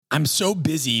I'm so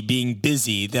busy being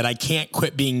busy that I can't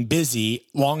quit being busy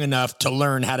long enough to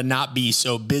learn how to not be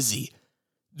so busy.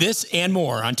 This and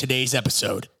more on today's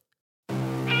episode.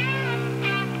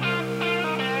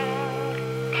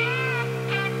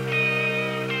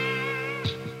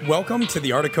 Welcome to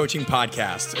the Art of Coaching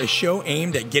Podcast, a show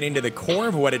aimed at getting to the core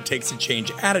of what it takes to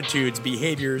change attitudes,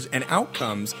 behaviors, and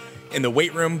outcomes in the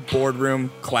weight room,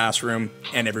 boardroom, classroom,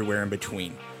 and everywhere in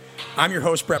between. I'm your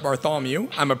host, Brett Bartholomew.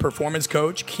 I'm a performance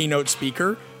coach, keynote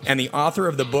speaker, and the author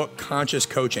of the book, Conscious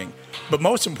Coaching. But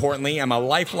most importantly, I'm a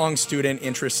lifelong student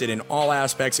interested in all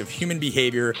aspects of human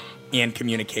behavior and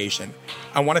communication.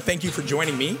 I want to thank you for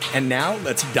joining me, and now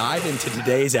let's dive into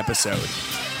today's episode.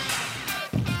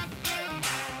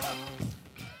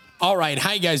 All right,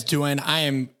 how you guys doing? I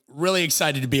am really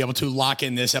excited to be able to lock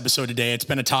in this episode today. It's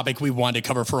been a topic we've wanted to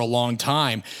cover for a long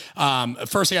time.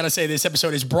 First, I got to say this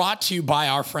episode is brought to you by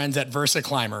our friends at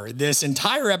VersaClimber. This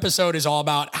entire episode is all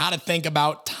about how to think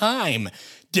about time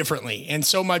differently. And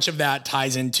so much of that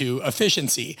ties into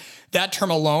efficiency. That term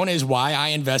alone is why I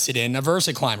invested in a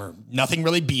VersaClimber. Nothing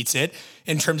really beats it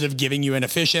in terms of giving you an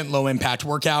efficient, low impact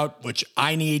workout, which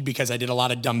I need because I did a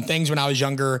lot of dumb things when I was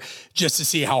younger just to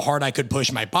see how hard I could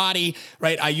push my body,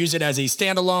 right? I use it as a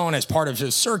standalone, as part of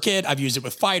a circuit. I've used it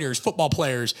with fighters, football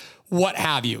players, what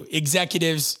have you.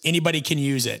 Executives, anybody can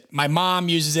use it. My mom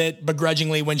uses it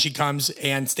begrudgingly when she comes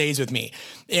and stays with me.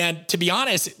 And to be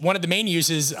honest, one of the main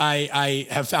uses I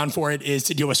have found for it is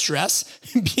to deal with stress.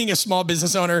 Being a small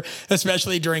business owner,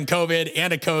 especially during COVID,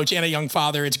 and a coach and a young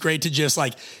father, it's great to just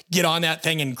like get on that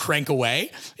thing and crank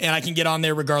away. And I can get on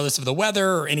there regardless of the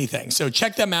weather or anything. So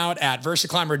check them out at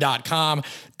versaclimber.com.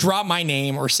 Drop my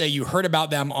name or say you heard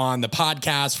about them on the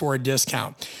podcast for a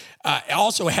discount.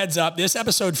 Also, heads up, this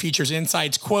episode features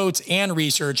insights, quotes, and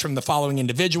research from the following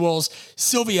individuals: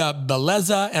 Sylvia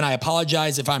Beleza, and I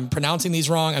apologize if I'm pronouncing these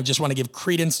wrong. I just want to give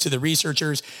credence to the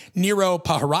researchers: Nero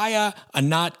Paharaya,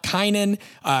 Anat Kainen,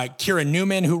 Kira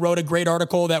Newman, who wrote a great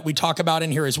article that we talk about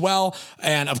in here as well,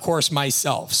 and of course,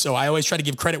 myself. So I always try to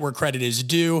give credit where credit is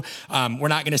due. We're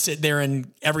not going to sit there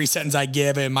and every sentence I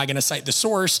give, am I going to cite the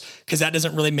source? Because that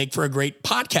doesn't really make for a great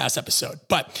podcast episode.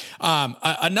 But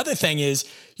another thing is,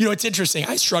 you know, it's interesting.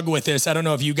 I struggle with this. I don't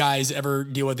know if you guys ever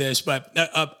deal with this, but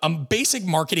a basic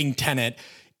marketing tenet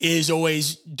is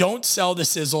always don't sell the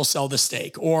sizzle, sell the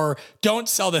steak, or don't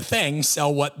sell the thing,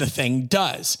 sell what the thing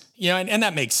does. You know, and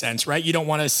that makes sense, right? You don't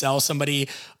want to sell somebody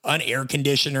an air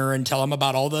conditioner and tell them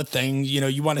about all the things. You know,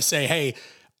 you want to say, hey,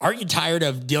 aren't you tired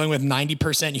of dealing with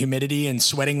 90% humidity and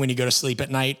sweating when you go to sleep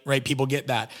at night, right? People get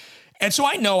that. And so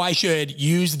I know I should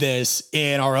use this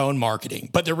in our own marketing,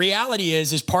 but the reality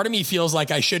is part of me feels like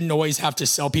I shouldn't always have to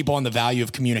sell people on the value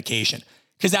of communication,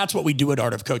 because that's what we do at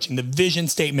Art of Coaching. The vision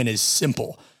statement is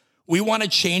simple. We want to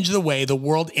change the way the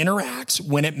world interacts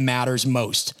when it matters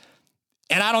most.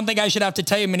 And I don't think I should have to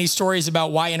tell you many stories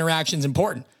about why interaction is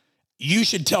important. You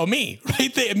should tell me,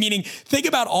 right? Meaning, think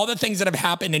about all the things that have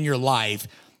happened in your life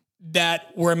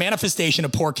that were a manifestation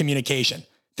of poor communication.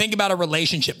 Think about a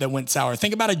relationship that went sour.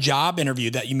 Think about a job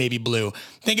interview that you maybe blew.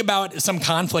 Think about some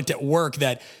conflict at work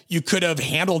that you could have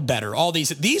handled better. All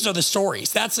these are the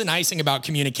stories. That's the nice thing about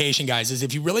communication, guys, is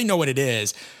if you really know what it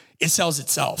is, it sells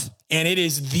itself. And it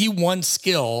is the one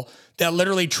skill that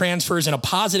literally transfers in a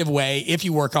positive way, if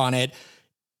you work on it,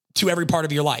 to every part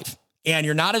of your life. And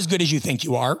you're not as good as you think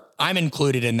you are. I'm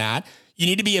included in that. You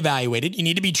need to be evaluated. You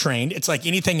need to be trained. It's like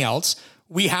anything else.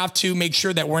 We have to make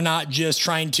sure that we're not just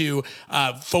trying to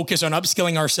focus on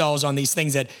upskilling ourselves on these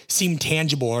things that seem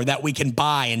tangible or that we can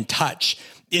buy and touch.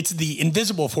 It's the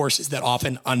invisible forces that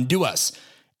often undo us.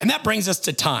 And that brings us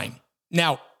to time.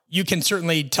 Now, you can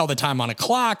certainly tell the time on a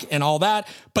clock and all that,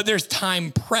 but there's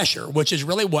time pressure, which is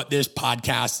really what this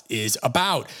podcast is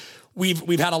about.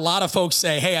 We've had a lot of folks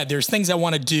say, hey, there's things I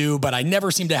want to do, but I never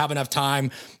seem to have enough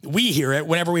time. We hear it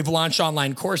whenever we've launched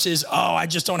online courses. Oh, I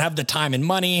just don't have the time and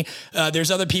money.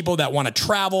 There's other people that want to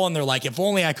travel, and they're like, if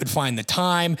only I could find the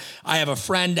time. I have a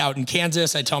friend out in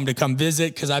Kansas. I tell him to come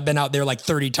visit because I've been out there like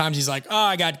 30 times. He's like, oh,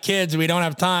 I got kids. We don't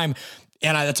have time.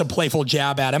 And that's a playful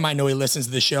jab at him. I know he listens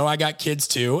to the show. I got kids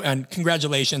too. And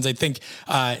congratulations. I think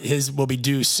his will be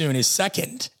due soon, his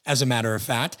second, as a matter of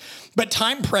fact. But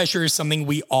time pressure is something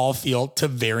we all feel to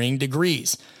varying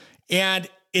degrees. And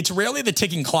it's rarely the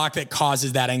ticking clock that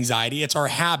causes that anxiety. It's our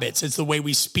habits. It's the way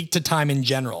we speak to time in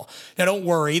general. Now, don't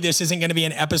worry. This isn't going to be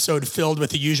an episode filled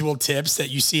with the usual tips that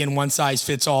you see in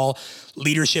one-size-fits-all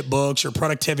leadership books or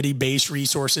productivity-based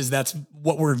resources. That's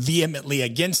what we're vehemently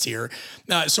against here.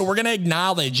 So we're going to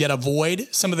acknowledge yet avoid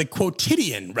some of the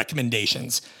quotidian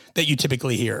recommendations that you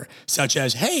typically hear, such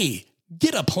as, hey,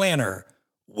 get a planner,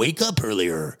 wake up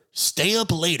earlier, stay up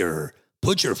later,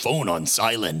 Put your phone on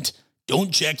silent.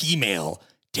 Don't check email.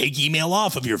 Take email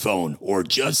off of your phone or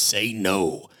just say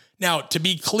no. Now, to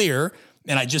be clear,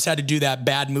 and I just had to do that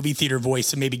bad movie theater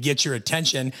voice to maybe get your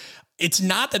attention, it's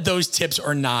not that those tips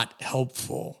are not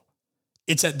helpful.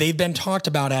 It's that they've been talked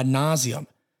about ad nauseum.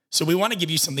 So we want to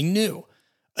give you something new.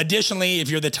 Additionally, if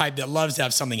you're the type that loves to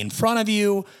have something in front of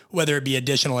you, whether it be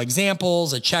additional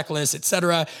examples, a checklist,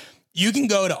 etc., you can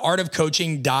go to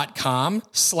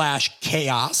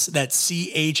artofcoaching.com/chaos. That's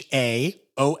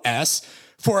CHAOS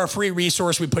for a free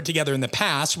resource we put together in the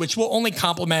past, which will only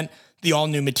complement the all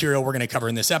new material we're going to cover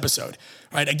in this episode.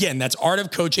 All right. Again, that's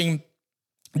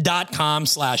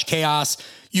artofcoaching.com/chaos.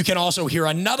 You can also hear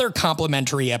another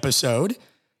complimentary episode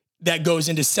that goes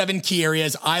into 7 key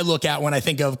areas I look at when I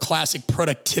think of classic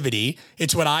productivity.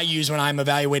 It's what I use when I'm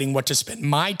evaluating what to spend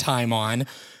my time on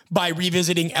by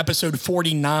revisiting episode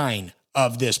 49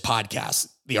 of this podcast,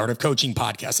 the Art of Coaching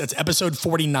podcast. That's episode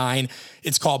 49.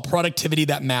 It's called Productivity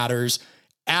That Matters.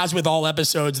 As with all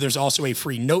episodes, there's also a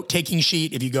free note-taking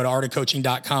sheet. If you go to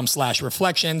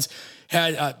artofcoaching.com/reflections,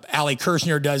 Ali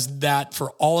Kirshner does that for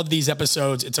all of these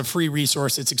episodes. It's a free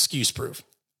resource. It's excuse-proof.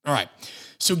 All right.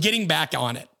 So getting back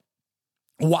on it.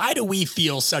 Why do we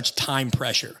feel such time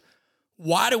pressure?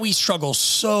 Why do we struggle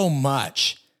so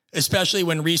much, especially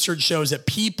when research shows that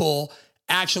people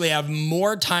actually have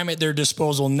more time at their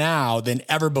disposal now than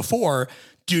ever before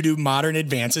due to modern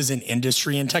advances in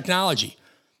industry and technology?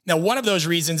 Now, one of those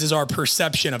reasons is our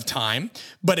perception of time,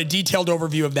 but a detailed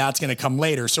overview of that's going to come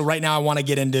later. So right now I want to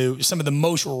get into some of the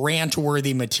most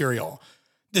rant-worthy material,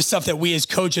 the stuff that we as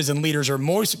coaches and leaders are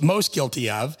most guilty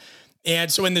of.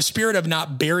 And so in the spirit of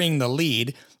not burying the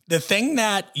lead, the thing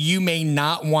that you may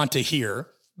not want to hear,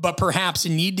 but perhaps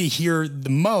need to hear the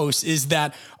most, is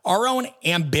that our own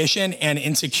ambition and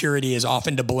insecurity is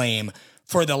often to blame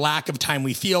for the lack of time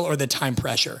we feel or the time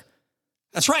pressure.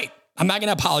 That's right. I'm not going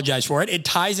to apologize for it. It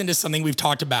ties into something we've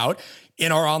talked about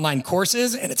in our online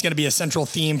courses, and it's going to be a central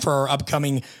theme for our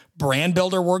upcoming brand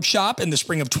builder workshop in the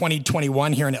spring of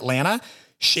 2021 here in Atlanta.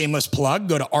 Shameless plug,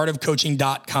 go to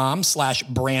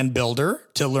artofcoaching.com/brandbuilder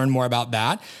to learn more about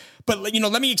that. But,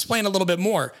 let me explain a little bit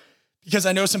more, because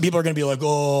I know some people are going to be like,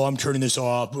 oh, I'm turning this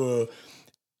off.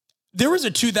 There was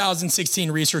a 2016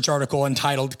 research article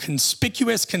entitled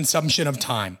Conspicuous Consumption of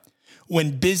Time: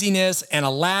 When Busyness and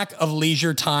a Lack of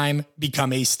Leisure Time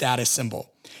Become a Status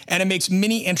Symbol. And it makes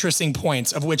many interesting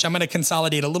points, of which I'm going to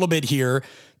consolidate a little bit here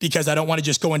because I don't want to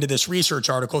just go into this research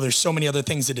article. There's so many other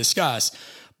things to discuss.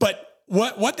 But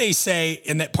what they say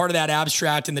in that part of that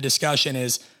abstract in the discussion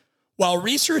is, while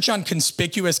research on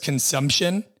conspicuous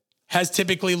consumption has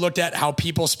typically looked at how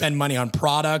people spend money on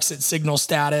products that signal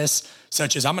status,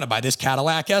 such as I'm going to buy this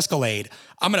Cadillac Escalade.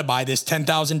 I'm going to buy this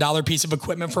 $10,000 piece of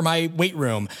equipment for my weight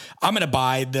room. I'm going to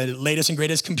buy the latest and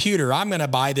greatest computer. I'm going to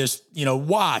buy this,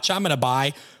 watch. I'm going to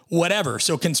buy whatever.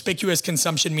 So conspicuous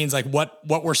consumption means like what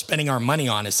we're spending our money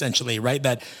on, essentially, right?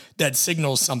 That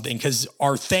signals something, because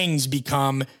our things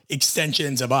become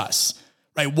extensions of us,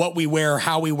 right? What we wear,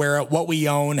 how we wear it, what we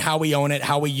own, how we own it,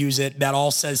 how we use it, that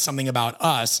all says something about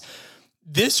us.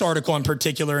 This article in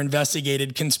particular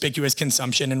investigated conspicuous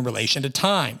consumption in relation to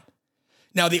time.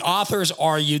 Now, the authors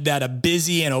argued that a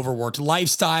busy and overworked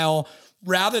lifestyle,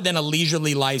 rather than a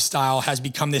leisurely lifestyle, has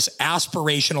become this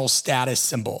aspirational status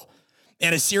symbol.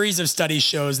 And a series of studies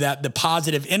shows that the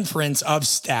positive inference of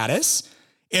status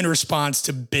in response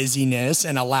to busyness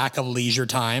and a lack of leisure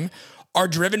time are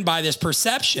driven by this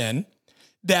perception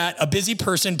that a busy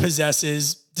person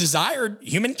possesses desired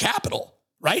human capital,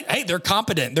 right? Hey, they're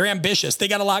competent, they're ambitious, they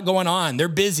got a lot going on, they're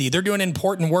busy, they're doing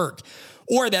important work,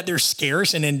 or that they're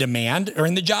scarce and in demand or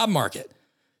in the job market.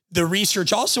 The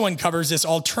research also uncovers this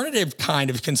alternative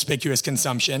kind of conspicuous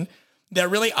consumption that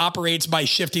really operates by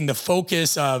shifting the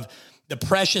focus of the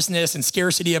preciousness and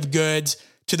scarcity of goods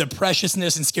to the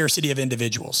preciousness and scarcity of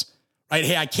individuals, right?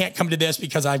 Hey, I can't come to this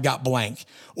because I've got blank.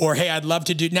 Or, hey, I'd love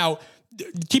to do. Now,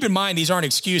 keep in mind, these aren't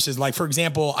excuses. Like, for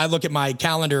example, I look at my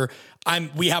calendar.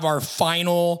 We have our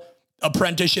final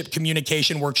apprenticeship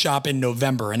communication workshop in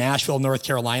November in Asheville, North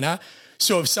Carolina.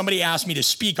 So if somebody asks me to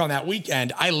speak on that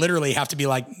weekend, I literally have to be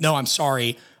like, no, I'm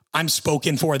sorry. I'm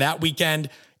spoken for that weekend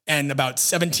and about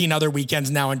 17 other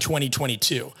weekends now in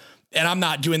 2022. And I'm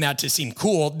not doing that to seem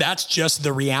cool. That's just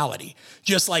the reality.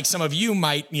 Just like some of you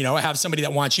might, have somebody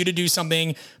that wants you to do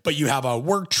something, but you have a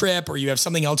work trip or you have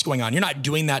something else going on. You're not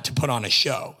doing that to put on a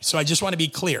show. So I just want to be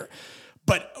clear.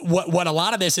 But what a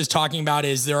lot of this is talking about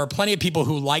is there are plenty of people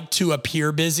who like to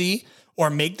appear busy or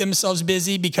make themselves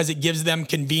busy because it gives them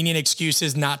convenient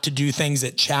excuses not to do things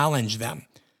that challenge them.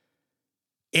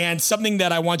 And something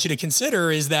that I want you to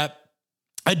consider is that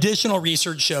Additional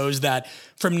research shows that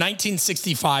from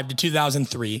 1965 to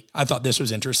 2003, I thought this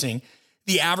was interesting,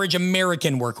 the average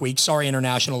American work week, sorry,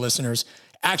 international listeners,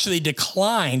 actually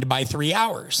declined by 3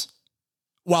 hours,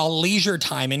 while leisure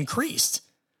time increased.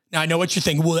 Now, I know what you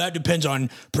think. Well, that depends on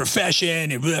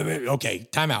profession. And blah, blah. Okay,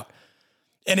 time out.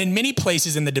 And in many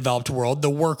places in the developed world, the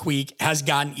work week has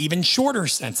gotten even shorter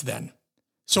since then.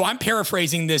 So I'm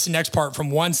paraphrasing this next part from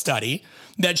one study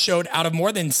that showed out of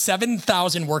more than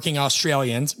 7,000 working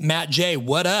Australians, Matt J.,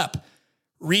 what up?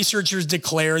 Researchers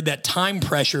declared that time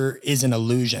pressure is an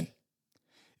illusion.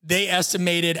 They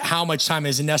estimated how much time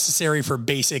is necessary for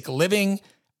basic living,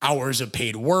 hours of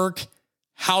paid work,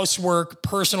 housework,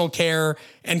 personal care,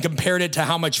 and compared it to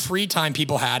how much free time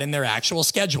people had in their actual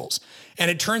schedules. And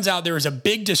it turns out there was a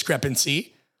big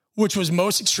discrepancy, which was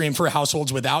most extreme for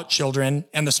households without children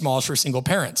and the smallest for single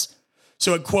parents.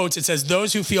 So it says,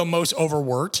 those who feel most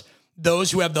overworked,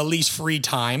 those who have the least free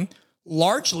time,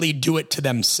 largely do it to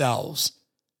themselves.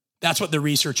 That's what the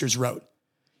researchers wrote.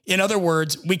 In other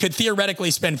words, we could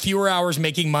theoretically spend fewer hours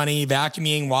making money,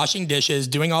 vacuuming, washing dishes,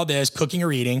 doing all this, cooking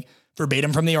or eating,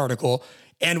 verbatim from the article,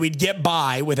 and we'd get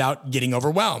by without getting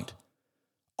overwhelmed.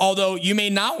 Although you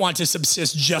may not want to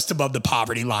subsist just above the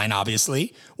poverty line,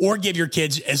 obviously, or give your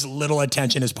kids as little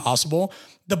attention as possible,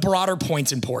 the broader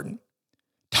point's important.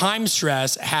 Time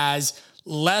stress has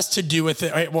less to do with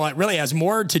it. Well, it really has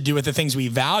more to do with the things we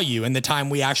value and the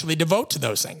time we actually devote to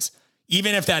those things,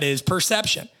 even if that is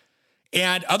perception.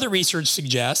 And other research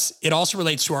suggests it also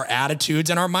relates to our attitudes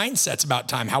and our mindsets about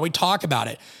time, how we talk about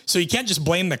it. So you can't just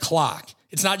blame the clock.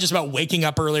 It's not just about waking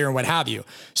up earlier and what have you.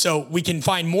 So we can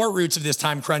find more roots of this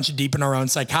time crunch deep in our own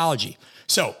psychology.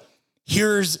 So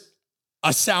here's a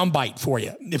soundbite for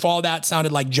you, if all that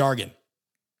sounded like jargon.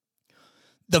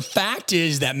 The fact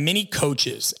is that many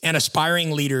coaches and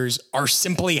aspiring leaders are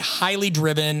simply highly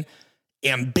driven,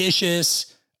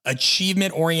 ambitious,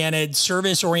 achievement-oriented,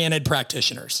 service-oriented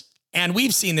practitioners. And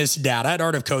we've seen this data at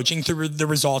Art of Coaching through the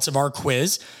results of our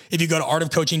quiz. If you go to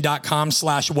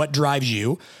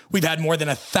artofcoaching.com/whatdrivesyou, we've had more than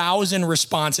 1,000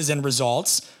 responses and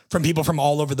results from people from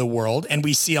all over the world. And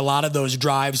we see a lot of those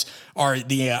drives are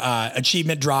the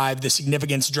achievement drive, the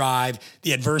significance drive,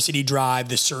 the adversity drive,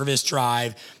 the service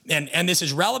drive. And this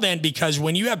is relevant because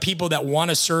when you have people that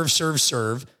want to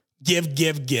serve, give,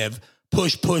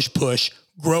 push,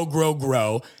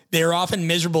 grow, they're often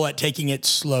miserable at taking it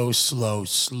slow.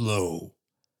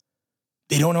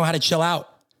 They don't know how to chill out.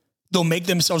 They'll make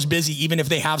themselves busy even if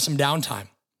they have some downtime.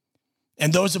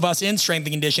 And those of us in strength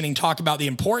and conditioning talk about the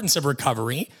importance of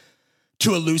recovery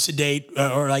to elicit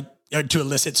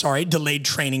delayed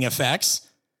training effects.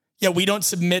 Yet we don't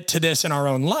submit to this in our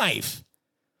own life.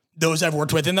 Those I've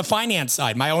worked with in the finance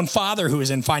side, my own father who was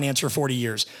in finance for 40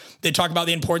 years, they talk about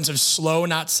the importance of slow,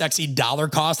 not sexy dollar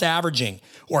cost averaging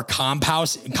or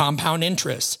compound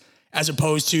interest, as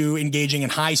opposed to engaging in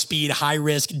high speed, high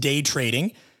risk day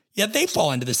trading. Yet they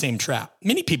fall into the same trap.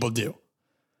 Many people do.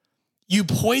 You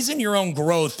poison your own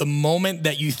growth the moment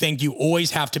that you think you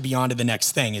always have to be on to the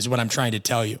next thing, is what I'm trying to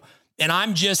tell you. And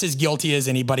I'm just as guilty as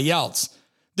anybody else.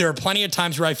 There are plenty of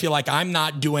times where I feel like I'm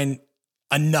not doing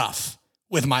enough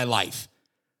with my life.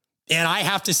 And I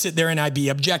have to sit there and I be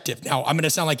objective. Now, I'm going to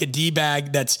sound like a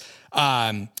D-bag that's,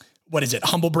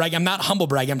 humble brag. I'm not humble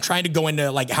brag. I'm trying to go into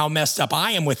like how messed up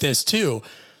I am with this too.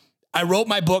 I wrote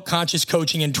my book, Conscious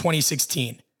Coaching, in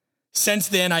 2016. Since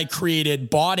then, I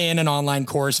bought in an online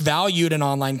course, valued an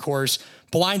online course,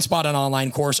 blind spot an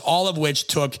online course, all of which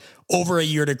took over a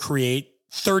year to create,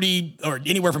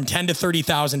 anywhere from $10,000 to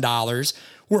 $30,000.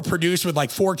 Were produced with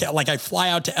like I fly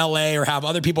out to LA or have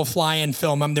other people fly in,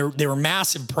 film them. They were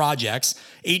massive projects,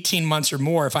 18 months or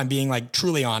more, if I'm being like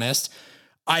truly honest.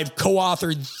 I've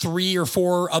co-authored 3 or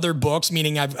 4 other books,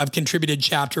 meaning I've contributed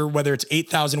chapter, whether it's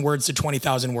 8,000 words to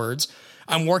 20,000 words.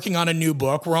 I'm working on a new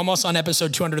book. We're almost on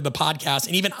episode 200 of the podcast.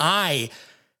 And even I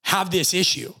have this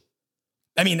issue.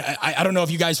 I mean, I don't know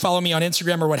if you guys follow me on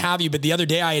Instagram or what have you, but the other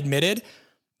day I admitted,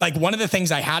 like one of the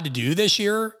things I had to do this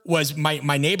year was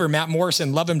my neighbor, Matt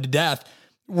Morrison, love him to death,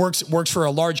 works for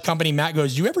a large company. Matt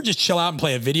goes, do you ever just chill out and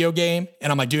play a video game?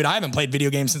 And I'm like, dude, I haven't played video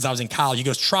games since I was in college. He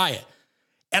goes, try it.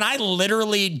 And I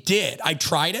literally did. I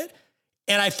tried it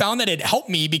and I found that it helped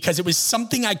me because it was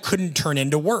something I couldn't turn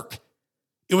into work.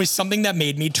 It was something that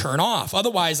made me turn off.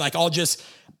 Otherwise, like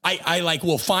I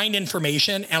will find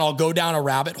information and I'll go down a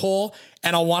rabbit hole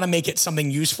and I'll want to make it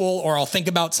something useful, or I'll think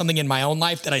about something in my own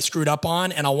life that I screwed up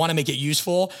on and I'll want to make it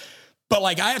useful. But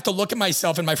like, I have to look at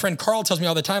myself, and my friend Carl tells me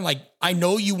all the time, like, I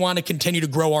know you want to continue to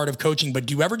grow Art of Coaching, but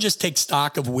do you ever just take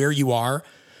stock of where you are?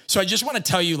 So I just want to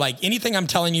tell you, like, anything I'm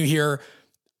telling you here,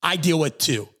 I deal with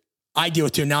too. I deal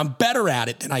with too. Now I'm better at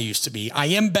it than I used to be. I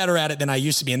am better at it than I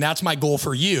used to be. And that's my goal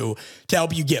for you, to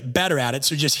help you get better at it.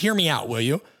 So just hear me out, will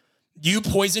you? You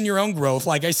poison your own growth.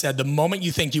 Like I said, the moment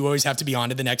you think, you always have to be on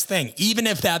to the next thing, even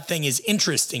if that thing is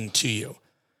interesting to you.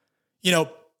 You know,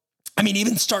 I mean,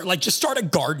 even start a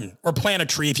garden or plant a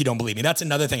tree if you don't believe me. That's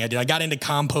another thing I did. I got into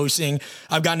composting.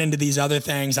 I've gotten into these other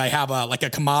things. I have a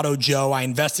Kamado Joe. I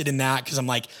invested in that because I'm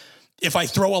like, if I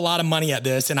throw a lot of money at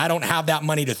this and I don't have that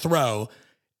money to throw,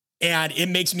 and it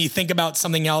makes me think about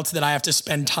something else that I have to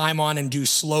spend time on and do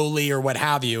slowly or what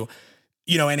have you,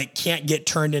 you know, and it can't get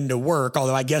turned into work.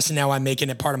 Although I guess now I'm making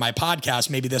it part of my podcast.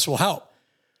 Maybe this will help.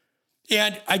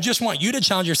 And I just want you to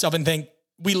challenge yourself and think,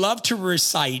 we love to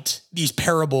recite these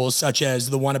parables, such as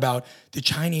the one about the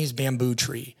Chinese bamboo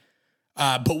tree.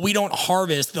 But we don't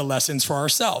harvest the lessons for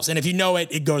ourselves. And if you know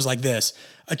it, it goes like this.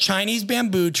 A Chinese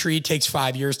bamboo tree takes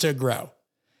 5 years to grow.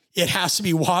 It has to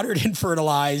be watered and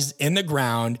fertilized in the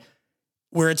ground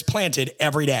where it's planted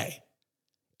every day.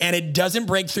 And it doesn't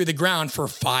break through the ground for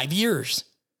 5 years.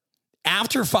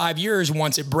 After 5 years,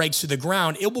 once it breaks through the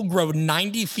ground, it will grow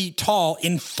 90 feet tall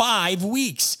in 5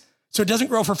 weeks. So it doesn't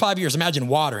grow for 5 years. Imagine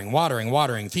watering,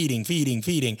 feeding,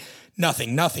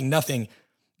 nothing.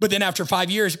 But then after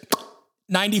 5 years,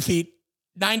 90 feet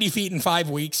in 5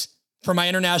 weeks. For my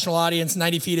international audience,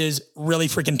 90 feet is really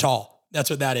freaking tall. That's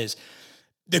what that is.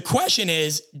 The question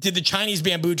is, did the Chinese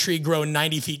bamboo tree grow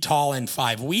 90 feet tall in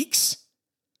 5 weeks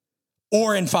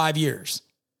or in 5 years?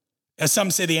 As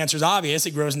some say, the answer is obvious.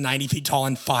 It grows 90 feet tall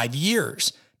in 5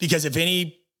 years, because if at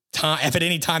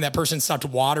any time that person stopped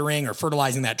watering or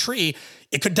fertilizing that tree,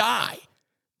 it could die.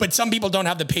 But some people don't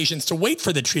have the patience to wait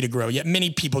for the tree to grow, yet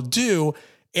many people do.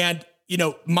 And, you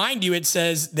know, mind you, it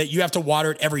says that you have to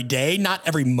water it every day, not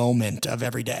every moment of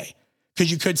every day.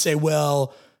 Because you could say,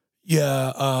 well,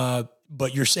 yeah,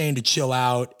 but you're saying to chill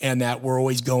out and that we're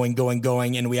always going,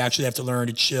 and we actually have to learn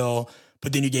to chill.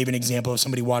 But then you gave an example of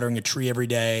somebody watering a tree every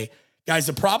day. Guys,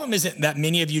 the problem isn't that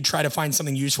many of you try to find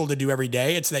something useful to do every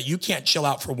day. It's that you can't chill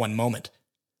out for one moment.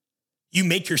 You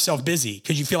make yourself busy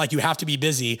because you feel like you have to be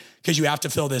busy because you have to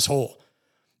fill this hole.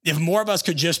 If more of us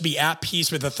could just be at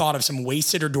peace with the thought of some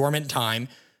wasted or dormant time,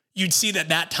 you'd see that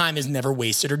that time is never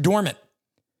wasted or dormant.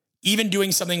 Even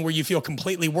doing something where you feel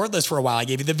completely worthless for a while, I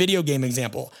gave you the video game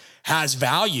example, has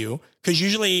value because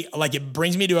usually like it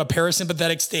brings me to a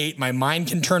parasympathetic state. My mind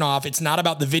can turn off. It's not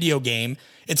about the video game.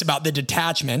 It's about the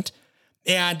detachment.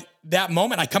 And that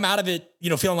moment I come out of it, you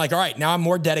know, feeling like, all right, now I'm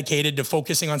more dedicated to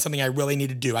focusing on something I really need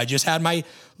to do. I just had my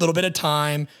little bit of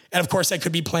time. And of course I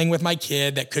could be playing with my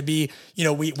kid. That could be, you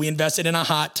know, we invested in a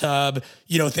hot tub,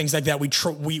 you know, things like that.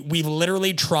 We've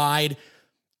literally tried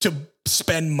to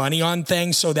spend money on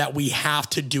things so that we have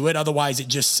to do it. Otherwise it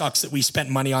just sucks that we spent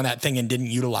money on that thing and didn't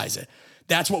utilize it.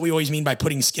 That's what we always mean by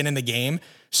putting skin in the game.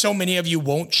 So many of you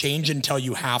won't change until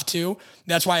you have to.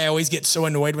 That's why I always get so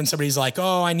annoyed when somebody's like,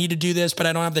 oh, I need to do this, but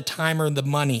I don't have the time or the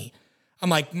money. I'm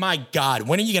like, my God,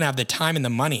 when are you going to have the time and the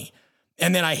money?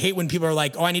 And then I hate when people are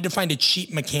like, oh, I need to find a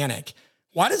cheap mechanic.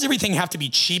 Why does everything have to be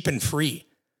cheap and free?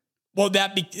 Well,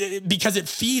 because it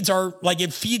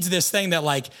feeds this thing that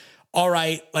like, all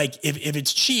right, like if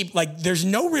it's cheap, like there's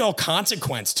no real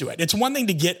consequence to it. It's one thing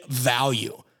to get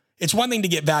value.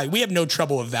 We have no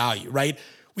trouble with value, right?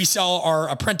 We sell our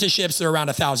apprenticeships. They're around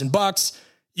 $1,000.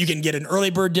 You can get an early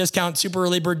bird discount, super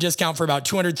early bird discount for about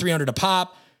 $200, $300 a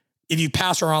pop. If you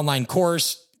pass our online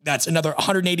course, that's another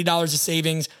 $180 of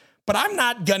savings. But I'm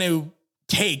not going to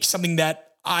take something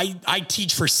that I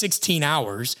teach for 16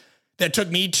 hours that took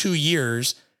me 2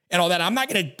 years and all that. I'm not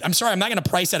going to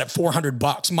price that at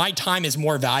 $400. My time is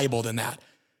more valuable than that.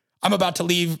 I'm about to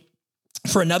leave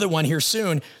for another one here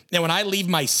soon. Now, when I leave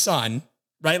my son,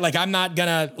 right? Like I'm not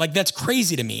gonna, like that's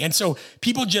crazy to me. And so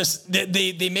people just,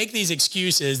 they make these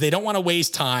excuses. They don't want to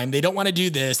waste time. They don't want to do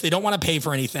this. They don't want to pay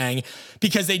for anything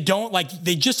because they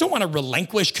just don't want to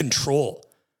relinquish control.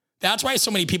 That's why so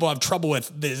many people have trouble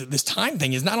with this time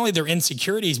thing is not only their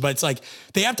insecurities, but it's like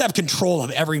they have to have control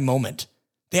of every moment.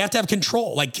 They have to have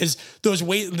control, like, because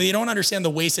they don't understand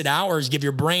the wasted hours give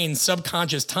your brain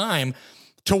subconscious time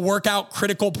to work out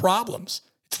critical problems.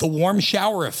 It's the warm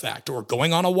shower effect or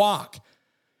going on a walk.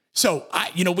 So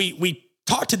we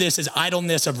talk to this as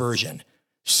idleness aversion.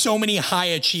 So many high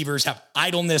achievers have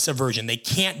idleness aversion. They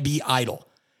can't be idle.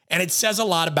 And it says a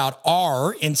lot about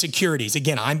our insecurities.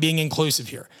 Again, I'm being inclusive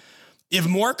here. If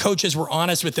more coaches were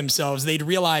honest with themselves, they'd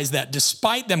realize that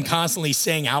despite them constantly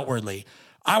saying outwardly,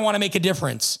 I want to make a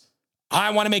difference, I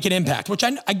want to make an impact, which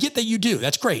I get that you do.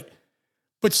 That's great.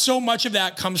 But so much of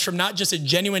that comes from not just a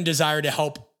genuine desire to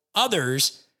help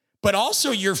others, but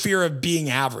also your fear of being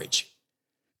average.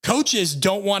 Coaches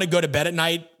don't want to go to bed at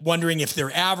night wondering if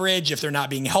they're average, if they're not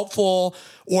being helpful,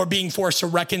 or being forced to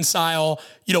reconcile,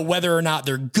 whether or not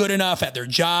they're good enough at their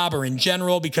job or in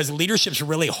general, because leadership's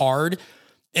really hard.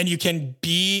 And you can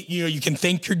you can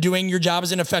think you're doing your job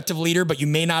as an effective leader, but you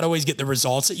may not always get the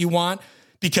results that you want,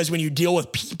 because when you deal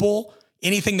with people,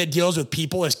 anything that deals with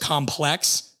people is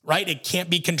complex, right? It can't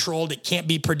be controlled. It can't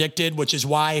be predicted, which is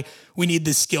why we need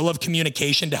the skill of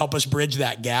communication to help us bridge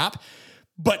that gap.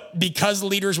 But because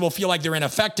leaders will feel like they're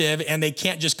ineffective and they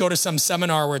can't just go to some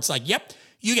seminar where it's like, yep,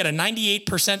 you get a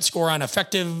 98% score on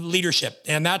effective leadership,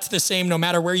 and that's the same no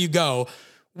matter where you go,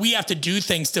 we have to do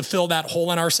things to fill that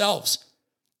hole in ourselves.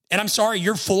 And I'm sorry,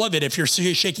 you're full of it if you're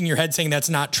shaking your head saying that's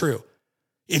not true.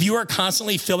 If you are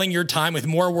constantly filling your time with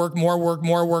more work,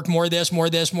 more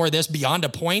this, beyond a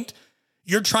point,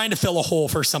 you're trying to fill a hole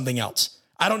for something else.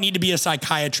 I don't need to be a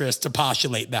psychiatrist to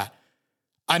postulate that.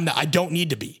 I don't need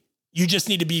to be. You just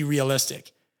need to be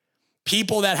realistic.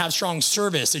 People that have strong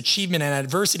service, achievement, and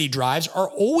adversity drives are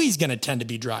always going to tend to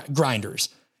be grinders.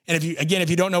 And if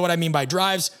you don't know what I mean by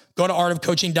drives, go to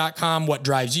artofcoaching.com, what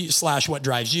drives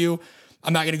you.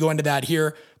 I'm not going to go into that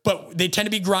here, but they tend to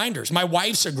be grinders. My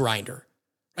wife's a grinder,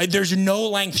 right? There's no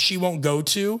length she won't go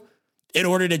to in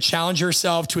order to challenge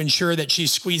herself to ensure that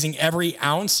she's squeezing every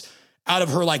ounce out of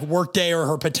her workday or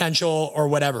her potential or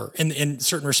whatever in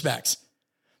certain respects.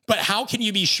 But how can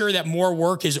you be sure that more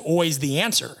work is always the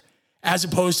answer, as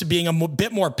opposed to being a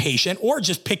bit more patient or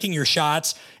just picking your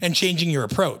shots and changing your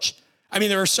approach? I mean,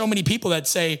 there are so many people that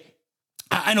say,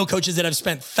 I know coaches that have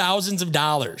spent thousands of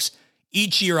dollars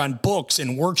each year on books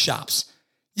and workshops.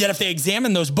 Yet if they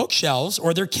examine those bookshelves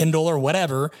or their Kindle or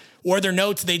whatever, or their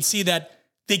notes, they'd see that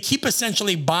they keep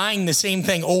essentially buying the same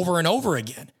thing over and over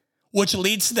again, which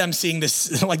leads to them seeing this,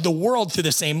 the world through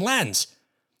the same lens.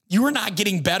 You are not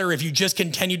getting better if you just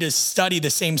continue to study the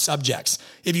same subjects,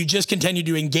 if you just continue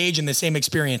to engage in the same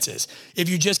experiences, if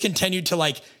you just continue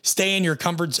to stay in your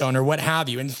comfort zone or what have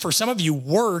you. And for some of you,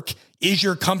 work is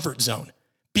your comfort zone.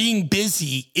 Being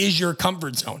busy is your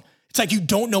comfort zone. It's like you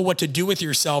don't know what to do with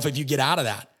yourself if you get out of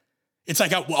that. It's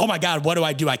like, oh my God, what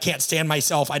do? I can't stand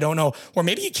myself. I don't know. Or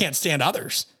maybe you can't stand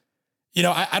others.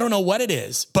 I don't know what it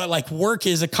is, but work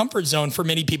is a comfort zone for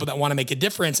many people that want to make a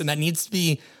difference, and that needs to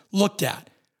be looked at.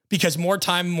 Because more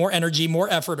time, more energy, more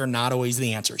effort are not always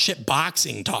the answer.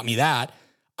 Boxing taught me that.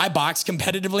 I boxed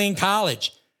competitively in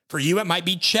college. For you, it might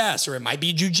be chess, or it might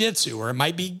be jujitsu, or it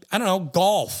might be,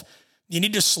 golf. You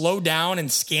need to slow down and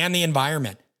scan the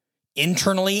environment,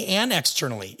 internally and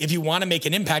externally. If you want to make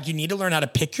an impact, you need to learn how to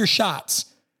pick your shots,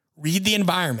 read the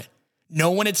environment,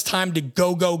 know when it's time to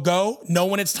go, know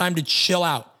when it's time to chill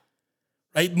out,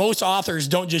 right? Most authors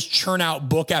don't just churn out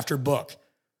book after book.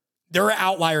 There are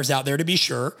outliers out there, to be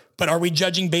sure, but are we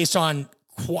judging based on,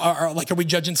 are we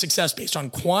judging success based on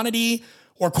quantity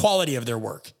or quality of their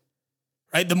work,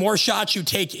 right? The more shots you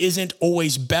take isn't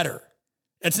always better.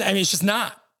 It's just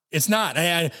not. It's not.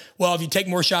 Well, if you take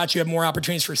more shots, you have more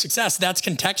opportunities for success. That's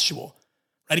contextual,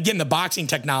 right? Again, the boxing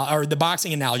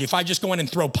analogy, if I just go in and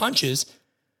throw punches,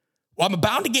 well, I'm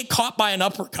bound to get caught by an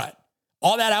uppercut.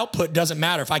 All that output doesn't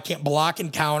matter if I can't block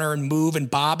and counter and move and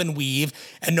bob and weave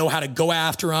and know how to go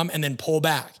after them and then pull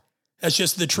back. That's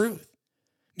just the truth.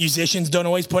 Musicians don't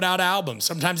always put out albums.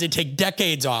 Sometimes they take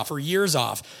decades off or years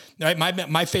off. Right?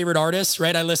 My favorite artists,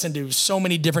 right? I listen to so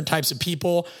many different types of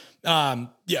people.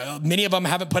 Many of them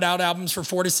haven't put out albums for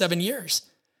 4 to 7 years.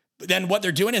 But then what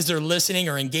they're doing is they're listening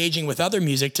or engaging with other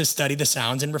music to study the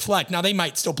sounds and reflect. Now, they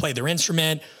might still play their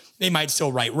instrument. They might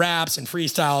still write raps and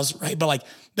freestyles, right? But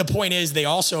the point is they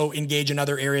also engage in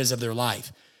other areas of their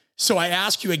life. So I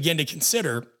ask you again to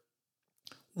consider,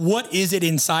 what is it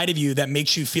inside of you that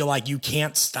makes you feel like you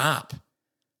can't stop?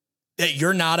 That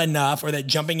you're not enough, or that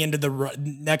jumping into the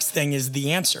next thing is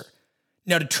the answer?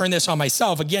 Now, to turn this on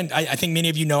myself, again, I think many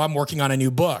of you know I'm working on a new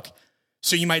book.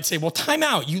 So you might say, well, time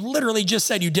out. You literally just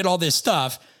said you did all this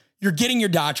stuff. You're getting your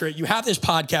doctorate. You have this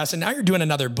podcast, and now you're doing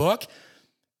another book.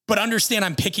 But understand,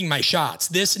 I'm picking my shots.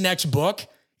 This next book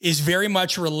is very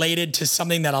much related to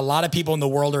something that a lot of people in the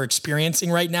world are experiencing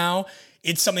right now.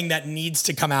 It's something that needs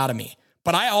to come out of me.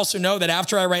 But I also know that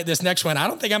after I write this next one, I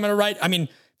don't think I'm going to write.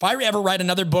 If I ever write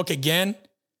another book again,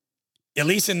 at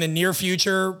least in the near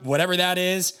future, whatever that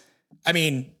is,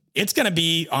 it's going to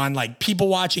be on people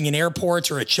watching in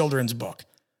airports or a children's book.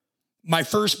 My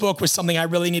first book was something I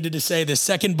really needed to say. The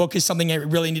second book is something I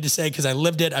really need to say because I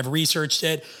lived it. I've researched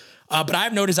it. But I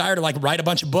have no desire to write a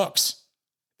bunch of books.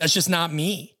 That's just not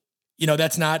me.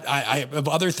 That's not, I have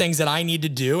other things that I need to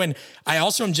do. And I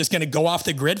also am just going to go off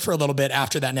the grid for a little bit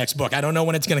after that next book. I don't know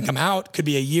when it's going to come out. Could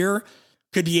be a year,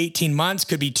 could be 18 months,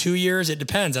 could be 2 years. It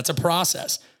depends. That's a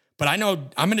process. but I know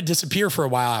I'm going to disappear for a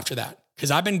while after that because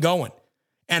I've been going.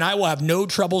 And I will have no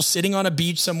trouble sitting on a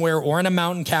beach somewhere or in a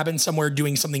mountain cabin somewhere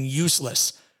doing something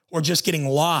useless or just getting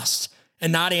lost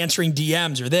and not answering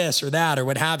DMs or this or that or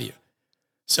what have you.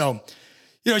 So,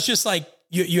 it's just like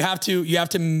you have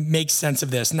to make sense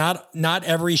of this. Not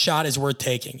every shot is worth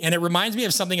taking. And it reminds me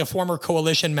of something a former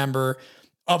coalition member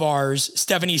of ours,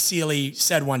 Stephanie Seeley,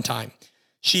 said one time.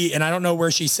 And I don't know where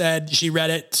she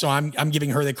read it, so I'm giving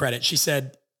her the credit. She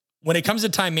said, when it comes to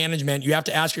time management, you have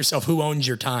to ask yourself, who owns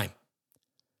your time?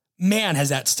 Man, has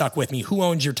that stuck with me. Who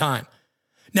owns your time?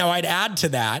 Now, I'd add to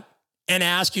that and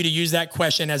ask you to use that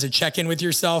question as a check-in with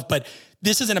yourself, but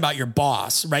this isn't about your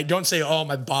boss, right? Don't say, oh,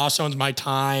 my boss owns my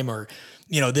time or,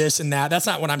 this and that. That's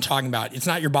not what I'm talking about. It's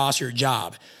not your boss or your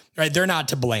job, right? They're not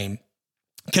to blame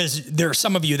because there are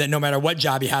some of you that no matter what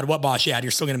job you had, what boss you had,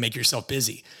 you're still going to make yourself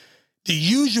busy. The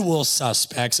usual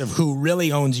suspects of who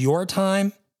really owns your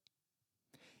time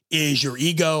is your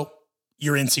ego,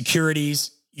 your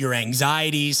insecurities, your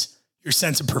anxieties, your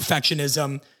sense of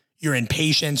perfectionism, your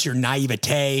impatience, your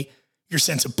naivete, your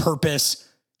sense of purpose,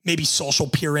 maybe social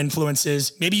peer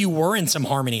influences. Maybe you were in some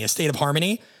harmony, a state of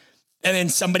harmony, and then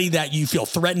somebody that you feel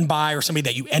threatened by or somebody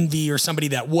that you envy or somebody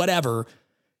that whatever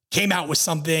came out with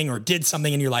something or did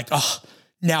something and you're like, oh,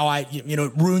 now it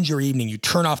ruins your evening. You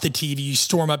turn off the TV, you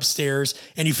storm upstairs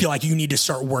and you feel like you need to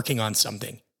start working on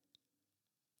something,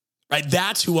 right?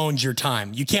 That's who owns your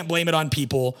time. You can't blame it on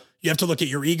people. You have to look at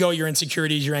your ego, your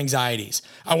insecurities, your anxieties.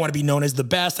 I want to be known as the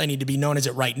best. I need to be known as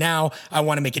it right now. I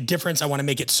want to make a difference. I want to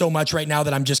make it so much right now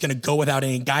that I'm just going to go without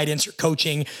any guidance or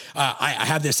coaching. I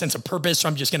have this sense of purpose, so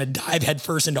I'm just going to dive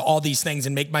headfirst into all these things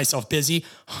and make myself busy.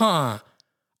 I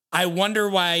wonder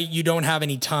why you don't have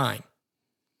any time.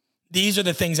 These are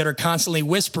the things that are constantly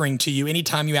whispering to you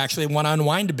anytime you actually want to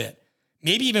unwind a bit.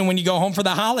 Maybe even when you go home for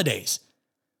the holidays.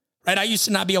 Right? I used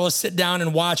to not be able to sit down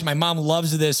and watch. My mom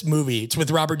loves this movie. It's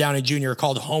with Robert Downey Jr.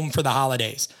 called Home for the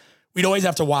Holidays. We'd always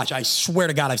have to watch. I swear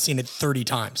to God, I've seen it 30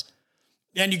 times.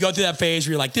 And you go through that phase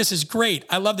where you're like, this is great.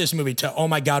 I love this movie. To, oh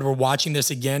my God, we're watching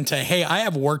this again. To, hey, I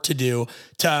have work to do.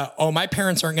 To, oh, my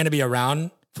parents aren't going to be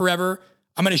around forever.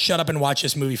 I'm going to shut up and watch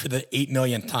this movie for the 8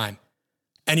 millionth time.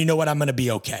 And you know what? I'm going to be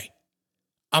okay.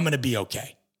 I'm going to be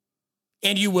okay.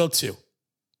 And you will too.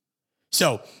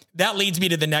 So that leads me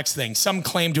to the next thing. Some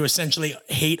claim to essentially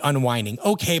hate unwinding.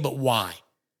 Okay, but why?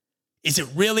 Is it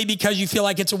really because you feel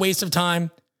like it's a waste of time?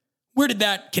 Where did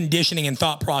that conditioning and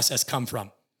thought process come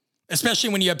from? Especially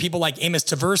when you have people like Amos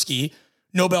Tversky,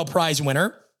 Nobel Prize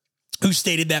winner, who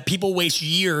stated that people waste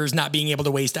years not being able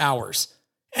to waste hours.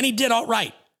 And he did all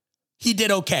right. He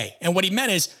did okay. And what he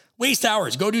meant is waste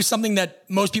hours. Go do something that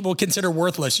most people consider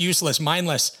worthless, useless,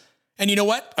 mindless. And you know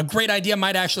what? A great idea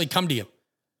might actually come to you.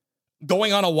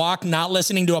 Going on a walk, not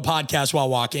listening to a podcast while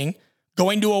walking,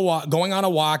 going on a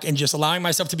walk and just allowing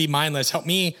myself to be mindless helped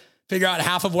me figure out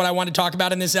half of what I want to talk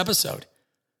about in this episode.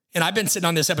 And I've been sitting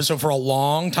on this episode for a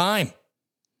long time.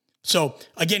 So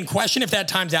again, question if that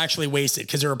time's actually wasted,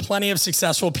 because there are plenty of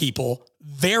successful people,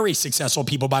 very successful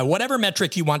people by whatever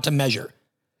metric you want to measure,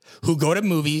 who go to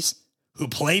movies, who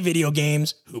play video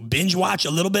games, who binge watch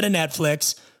a little bit of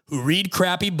Netflix, who read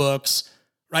crappy books,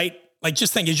 right? Like,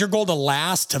 just think, is your goal to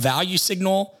last, to value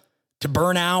signal, to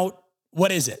burn out?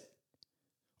 What is it?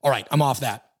 All right, I'm off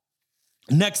that.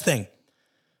 Next thing,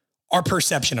 our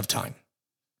perception of time.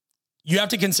 You have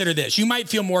to consider this. You might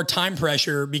feel more time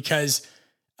pressure because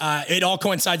it all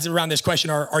coincides around this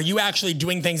question. Are you actually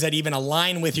doing things that even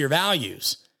align with your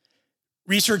values?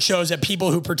 Research shows that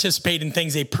people who participate in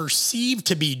things they perceive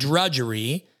to be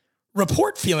drudgery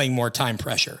report feeling more time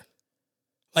pressure.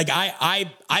 Like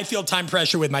I feel time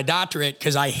pressure with my doctorate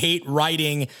because I hate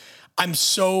writing. I'm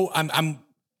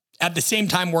at the same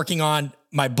time working on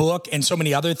my book and so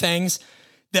many other things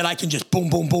that I can just boom,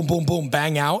 boom, boom, boom, boom,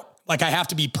 bang out. Like I have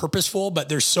to be purposeful, but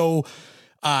there's so,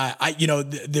 I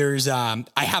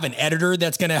have an editor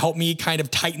that's going to help me kind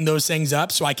of tighten those things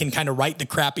up so I can kind of write the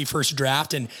crappy first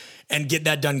draft and get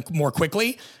that done more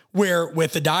quickly. Where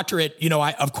with the doctorate,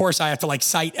 of course I have to like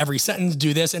cite every sentence,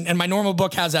 do this. And my normal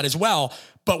book has that as well,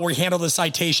 but we handle the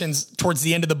citations towards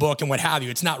the end of the book and what have you.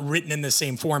 It's not written in the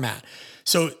same format.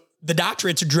 So the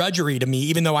doctorate's drudgery to me,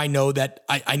 even though I know that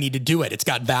I need to do it. It's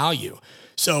got value.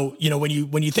 So, when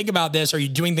you think about this, are you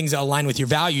doing things that align with your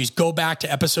values? Go back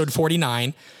to episode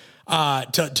 49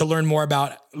 to learn more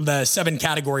about the 7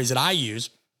 categories that I use.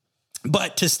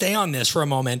 But to stay on this for a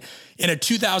moment, in a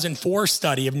 2004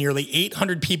 study of nearly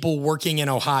 800 people working in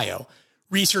Ohio,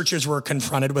 researchers were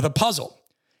confronted with a puzzle.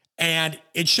 And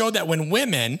it showed that when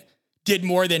women did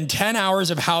more than 10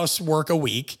 hours of housework a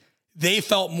week, they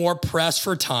felt more pressed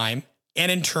for time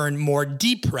and in turn more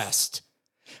depressed.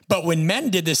 But when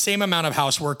men did the same amount of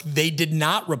housework, they did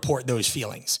not report those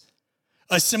feelings.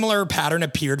 A similar pattern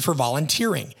appeared for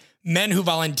volunteering. Men who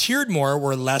volunteered more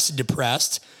were less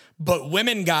depressed, but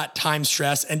women got time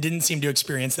stress and didn't seem to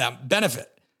experience that benefit.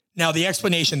 Now, the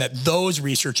explanation that those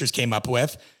researchers came up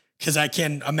with, because I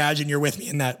can imagine you're with me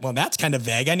in that, well, that's kind of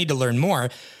vague. I need to learn more.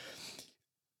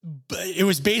 But it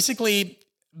was basically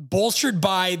bolstered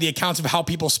by the accounts of how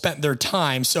people spent their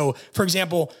time. So, for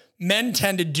example, men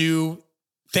tend to do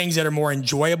things that are more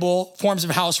enjoyable forms of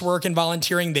housework and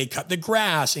volunteering. They cut the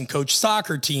grass and coach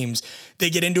soccer teams. They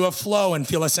get into a flow and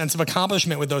feel a sense of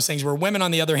accomplishment with those things, where women,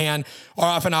 on the other hand, are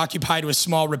often occupied with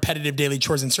small, repetitive daily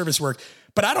chores and service work.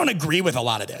 But I don't agree with a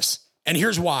lot of this. And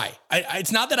here's why.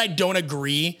 It's not that I don't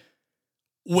agree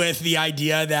with the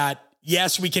idea that,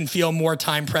 yes, we can feel more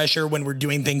time pressure when we're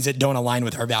doing things that don't align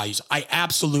with our values. I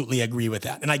absolutely agree with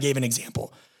that. And I gave an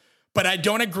example. But I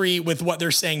don't agree with what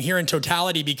they're saying here in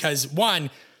totality, because one,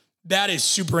 that is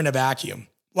super in a vacuum.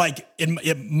 Like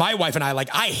my wife and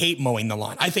I hate mowing the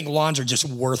lawn. I think lawns are just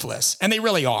worthless, and they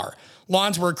really are.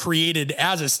 Lawns were created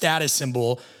as a status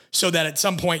symbol so that at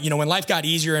some point, when life got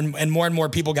easier and more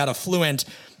people got affluent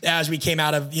as we came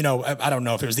out of, I don't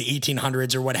know if it was the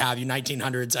 1800s or what have you,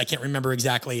 1900s, I can't remember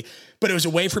exactly, but it was a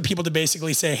way for people to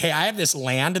basically say, hey, I have this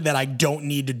land that I don't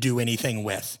need to do anything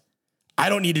with. I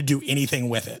don't need to do anything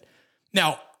with it.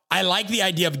 Now, I like the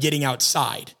idea of getting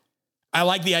outside. I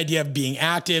like the idea of being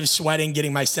active, sweating,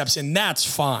 getting my steps in. That's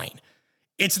fine.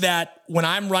 It's that when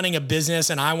I'm running a business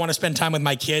and I want to spend time with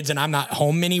my kids and I'm not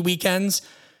home many weekends,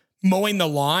 mowing the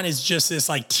lawn is just this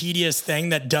tedious thing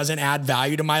that doesn't add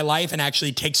value to my life and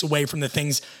actually takes away from the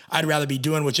things I'd rather be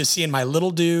doing, which is seeing my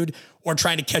little dude or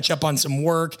trying to catch up on some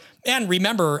work. And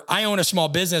remember, I own a small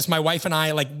business. My wife and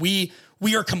I,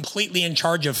 we are completely in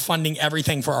charge of funding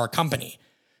everything for our company.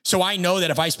 So I know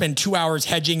that if I spend 2 hours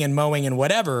hedging and mowing and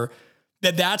whatever,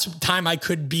 that's time I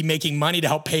could be making money to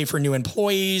help pay for new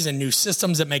employees and new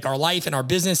systems that make our life and our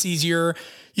business easier,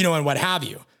 and what have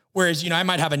you. Whereas, I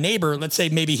might have a neighbor, let's say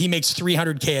maybe he makes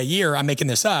 $300K a year. I'm making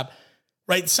this up,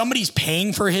 right? Somebody's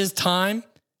paying for his time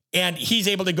and he's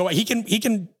able to go, he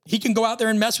can go out there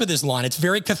and mess with his lawn. It's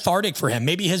very cathartic for him.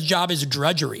 Maybe his job is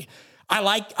drudgery. I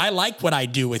like what I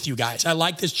do with you guys. I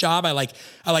like this job. I like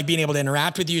being able to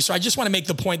interact with you. So I just want to make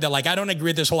the point that I don't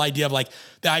agree with this whole idea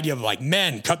of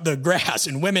men cut the grass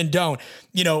and women don't.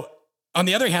 On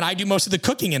the other hand, I do most of the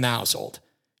cooking in the household.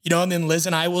 And then Liz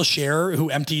and I will share who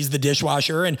empties the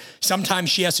dishwasher. And sometimes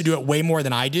she has to do it way more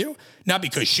than I do. Not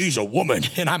because she's a woman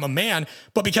and I'm a man,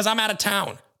 but because I'm out of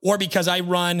town or because I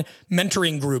run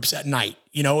mentoring groups at night,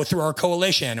 through our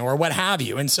coalition or what have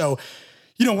you. And so,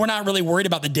 we're not really worried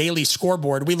about the daily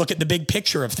scoreboard. We look at the big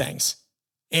picture of things.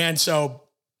 And so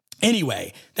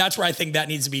anyway, that's where I think that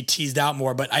needs to be teased out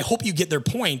more. But I hope you get their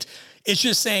point. It's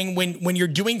just saying when you're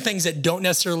doing things that don't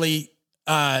necessarily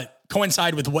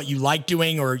coincide with what you like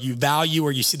doing or you value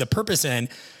or you see the purpose in,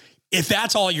 if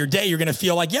that's all your day, you're going to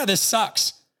feel like, yeah, this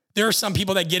sucks. There are some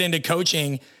people that get into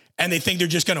coaching and they think they're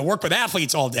just going to work with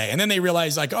athletes all day. And then they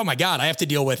realize oh my God, I have to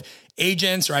deal with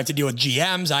agents or I have to deal with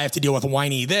GMs. I have to deal with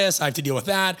whiny this. I have to deal with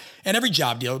that. And every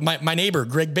job deal. My neighbor,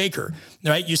 Greg Baker,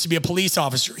 right, used to be a police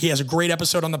officer. He has a great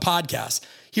episode on the podcast.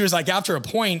 He was like, after a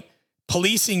point,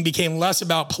 policing became less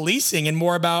about policing and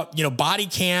more about, body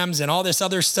cams and all this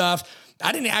other stuff.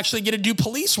 I didn't actually get to do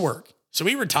police work. So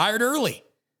he retired early,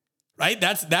 right?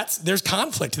 There's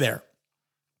conflict there.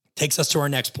 Takes us to our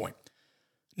next point.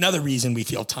 Another reason we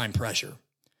feel time pressure.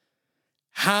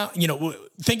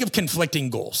 Think of conflicting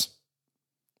goals.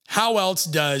 How else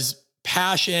does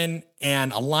passion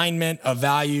and alignment of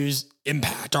values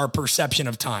impact our perception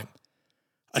of time?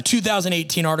 A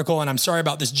 2018 article, and I'm sorry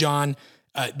about this, John.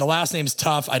 The last name's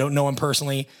tough. I don't know him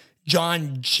personally.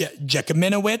 John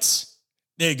Jekaminowicz,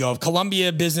 there you go, of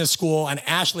Columbia Business School, and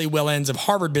Ashley Willens of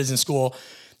Harvard Business School.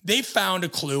 They found a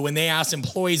clue when they asked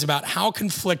employees about how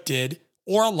conflicted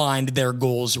or aligned their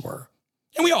goals were.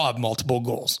 And we all have multiple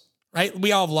goals, right?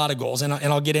 We all have a lot of goals, and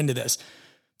I'll get into this.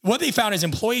 What they found is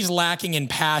employees lacking in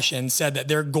passion said that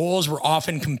their goals were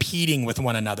often competing with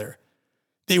one another.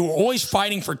 They were always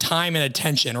fighting for time and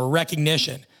attention or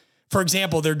recognition. For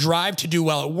example, their drive to do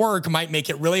well at work might make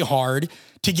it really hard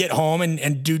to get home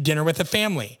and do dinner with the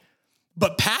family.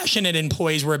 But passionate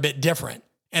employees were a bit different.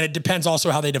 And it depends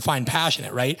also how they define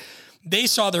passionate, right? They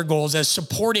saw their goals as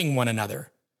supporting one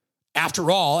another.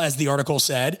 After all, as the article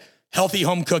said, healthy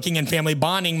home cooking and family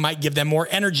bonding might give them more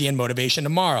energy and motivation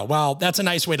tomorrow. Well, that's a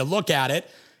nice way to look at it.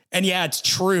 And yeah, it's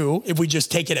true if we just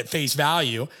take it at face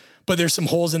value, but there's some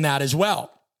holes in that as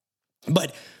well.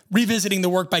 But revisiting the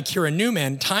work by Kira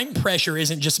Newman, time pressure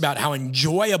isn't just about how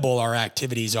enjoyable our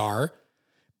activities are.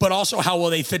 but also how will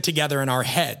they fit together in our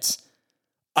heads?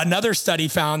 Another study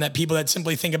found that people that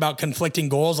simply think about conflicting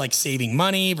goals like saving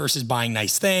money versus buying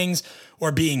nice things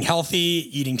or being healthy,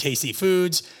 eating tasty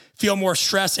foods, feel more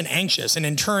stressed and anxious. And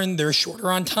in turn, they're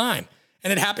shorter on time.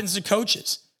 And it happens to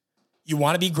coaches. You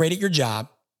want to be great at your job,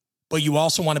 but you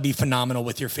also want to be phenomenal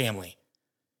with your family.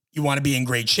 You want to be in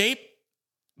great shape,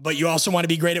 but you also want to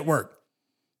be great at work.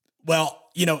 Well,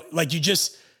 like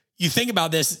you think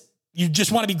about this, you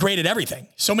just want to be great at everything.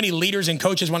 So many leaders and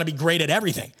coaches want to be great at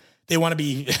everything. They want to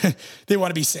be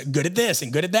good at this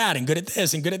and good at that and good at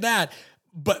this and good at that.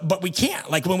 But we can't.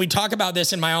 Like when we talk about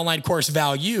this in my online course,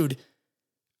 Valued,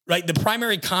 right? The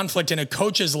primary conflict in a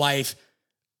coach's life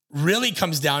really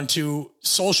comes down to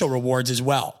social rewards as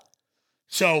well.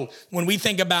 So when we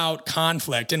think about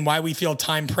conflict and why we feel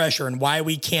time pressure and why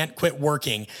we can't quit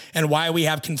working and why we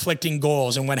have conflicting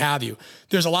goals and what have you,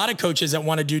 there's a lot of coaches that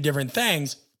want to do different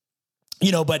things,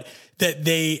 but that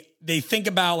they think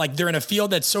about like they're in a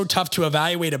field that's so tough to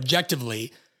evaluate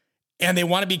objectively and they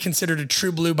want to be considered a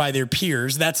true blue by their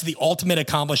peers. That's the ultimate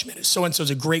accomplishment. So-and-so's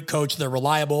a great coach, they're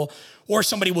reliable, or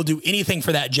somebody will do anything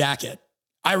for that jacket.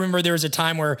 I remember there was a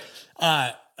time where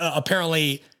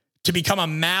apparently to become a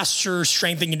master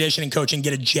strength and conditioning coach and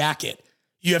get a jacket,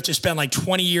 you have to spend like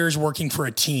 20 years working for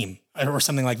a team or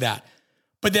something like that.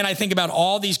 But then I think about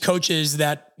all these coaches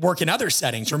that work in other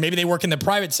settings, or maybe they work in the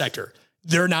private sector.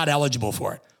 They're not eligible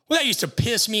for it. Well, that used to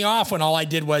piss me off when all I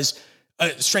did was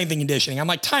strength and conditioning. I'm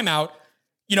like, time out.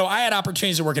 I had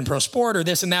opportunities to work in pro sport or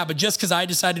this and that, but just because I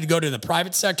decided to go to the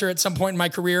private sector at some point in my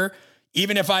career,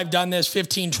 even if I've done this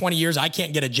 15, 20 years, I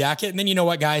can't get a jacket. And then you know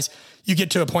what, guys? You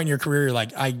get to a point in your career, you're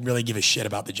like, I really give a shit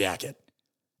about the jacket.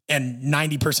 And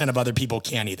 90% of other people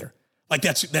can't either. Like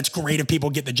that's great if people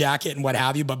get the jacket and what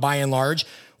have you, but by and large,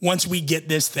 once we get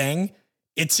this thing,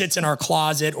 it sits in our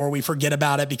closet or we forget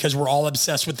about it because we're all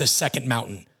obsessed with the second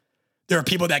mountain. There are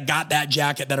people that got that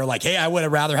jacket that are like, hey, I would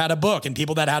have rather had a book. And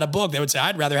people that had a book, they would say,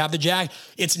 I'd rather have the jacket.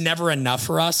 It's never enough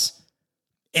for us.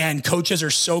 And coaches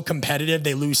are so competitive,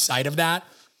 they lose sight of that.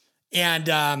 And,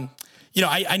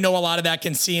 I know a lot of that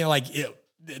can seem like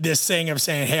this thing of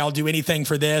saying, hey, I'll do anything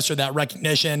for this or that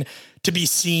recognition to be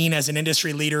seen as an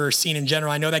industry leader or seen in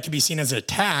general. I know that can be seen as an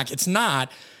attack. It's not.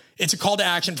 It's a call to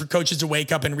action for coaches to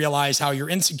wake up and realize how your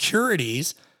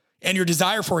insecurities and your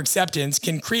desire for acceptance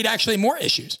can create actually more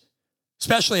issues,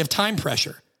 especially of time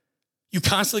pressure. You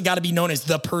constantly got to be known as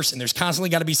the person. There's constantly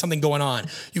got to be something going on.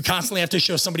 You constantly have to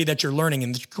show somebody that you're learning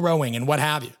and growing and what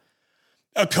have you.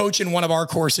 A coach in one of our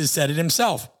courses said it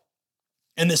himself.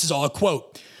 And this is all a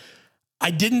quote.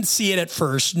 I didn't see it at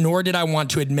first, nor did I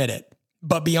want to admit it.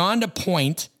 But beyond a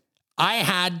point, I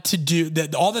had to do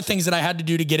all the things that I had to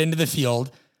do to get into the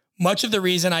field. Much of the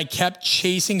reason I kept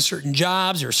chasing certain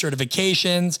jobs or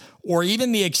certifications or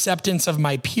even the acceptance of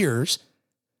my peers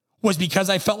was because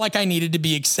I felt like I needed to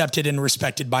be accepted and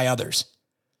respected by others.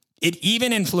 It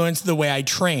even influenced the way I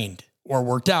trained or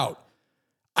worked out.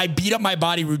 I beat up my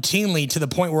body routinely to the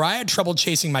point where I had trouble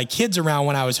chasing my kids around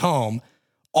when I was home.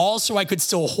 Also, I could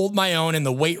still hold my own in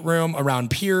the weight room around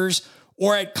peers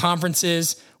or at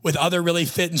conferences with other really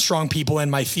fit and strong people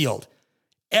in my field.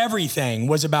 Everything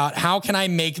was about how can I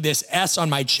make this S on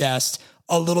my chest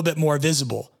a little bit more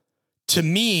visible. To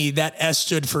me, that S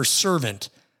stood for servant.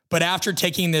 But after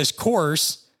taking this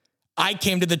course, I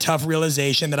came to the tough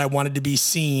realization that I wanted to be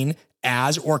seen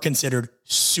as or considered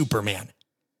Superman.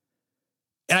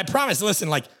 And I promise, listen,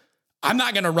 I'm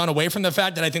not going to run away from the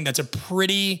fact that I think that's a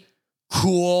pretty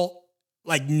cool,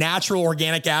 natural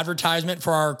organic advertisement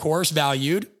for our course,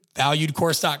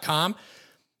 valuedcourse.com.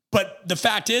 But the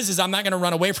fact is I'm not going to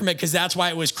run away from it because that's why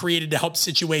it was created to help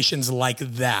situations like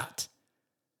that.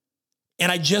 And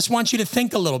I just want you to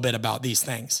think a little bit about these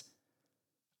things.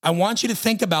 I want you to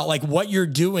think about what you're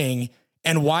doing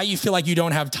and why you feel like you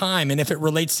don't have time and if it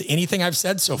relates to anything I've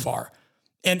said so far.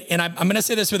 And I'm going to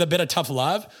say this with a bit of tough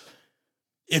love.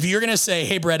 If you're going to say,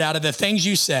 hey, Brett, out of the things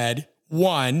you said,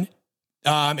 one,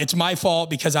 it's my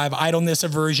fault because I have idleness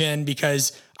aversion,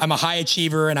 because I'm a high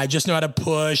achiever and I just know how to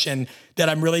push and that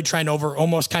I'm really trying to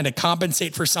almost kind of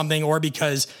compensate for something, or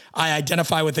because I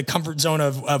identify with the comfort zone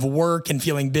of work and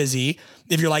feeling busy.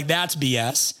 If you're like, that's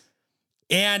BS.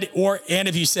 And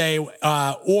if you say,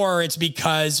 or it's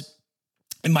because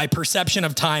my perception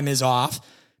of time is off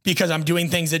because I'm doing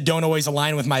things that don't always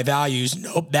align with my values.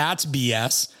 Nope, that's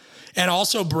BS. And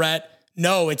also, Brett,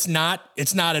 no, it's not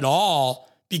at all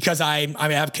because I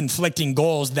have conflicting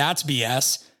goals. That's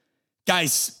BS.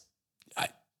 Guys,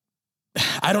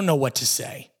 I don't know what to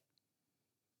say,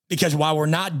 because while we're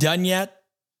not done yet,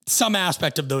 some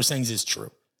aspect of those things is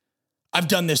true. I've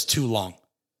done this too long.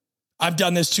 I've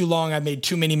made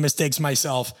too many mistakes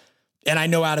myself. And I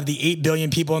know out of the 8 billion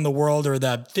people in the world, or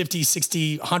the 50,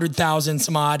 60, 100,000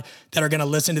 some odd that are going to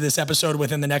listen to this episode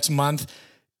within the next month,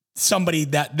 somebody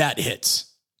that hits.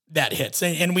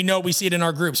 And we see it in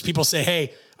our groups. People say,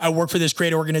 hey, I work for this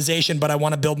great organization, but I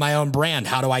want to build my own brand.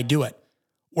 How do I do it?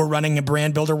 We're running a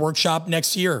brand builder workshop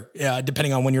next year,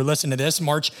 depending on when you're listening to this.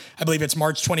 I believe it's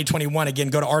March 2021. Again,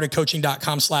 go to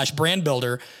artofcoaching.com/brand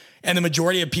builder. And the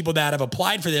majority of people that have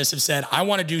applied for this have said, I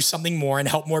want to do something more and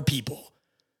help more people,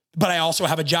 but I also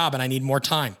have a job and I need more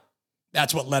time.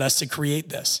 That's what led us to create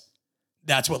this.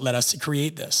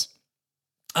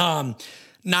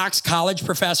 Knox College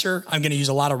professor, I'm going to use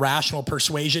a lot of rational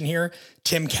persuasion here,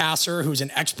 Tim Kasser, who's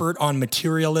an expert on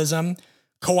materialism,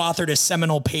 co-authored a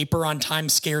seminal paper on time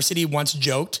scarcity, once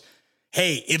joked,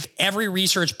 hey, if every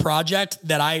research project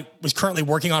that I was currently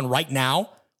working on right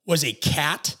now was a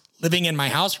cat living in my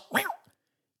house,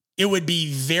 it would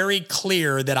be very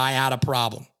clear that I had a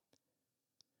problem.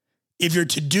 If your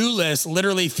to-do list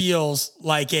literally feels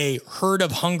like a herd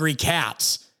of hungry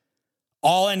cats,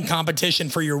 all in competition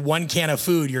for your one can of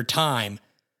food, your time,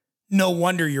 no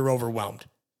wonder you're overwhelmed.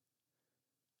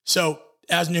 So,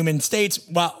 as Newman states,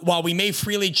 while we may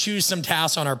freely choose some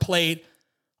tasks on our plate,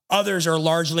 others are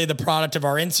largely the product of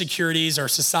our insecurities, our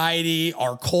society,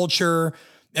 our culture.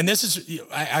 And this is,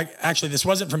 actually, this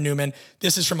wasn't from Newman.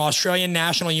 This is from Australian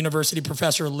National University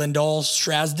professor Lyndall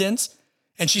Strazdins.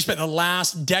 And she spent the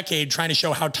last decade trying to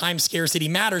show how time scarcity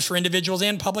matters for individuals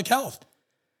and public health.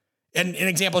 And an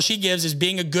example she gives is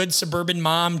being a good suburban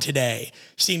mom today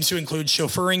seems to include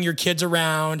chauffeuring your kids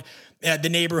around the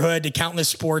neighborhood to countless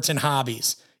sports and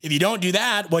hobbies. If you don't do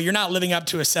that, well, you're not living up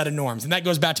to a set of norms. And that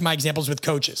goes back to my examples with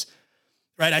coaches,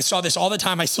 right? I saw this all the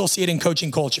time. I still see it in coaching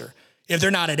culture. If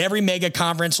they're not at every mega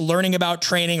conference learning about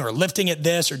training or lifting at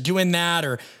this or doing that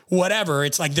or whatever,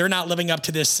 it's like they're not living up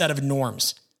to this set of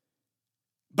norms.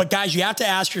 But guys, you have to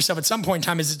ask yourself at some point in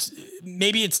time,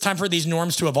 maybe it's time for these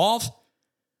norms to evolve,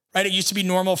 right? It used to be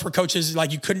normal for coaches,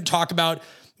 like you couldn't talk about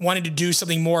wanting to do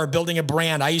something more, building a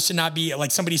brand. I used to not be,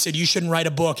 like somebody said, you shouldn't write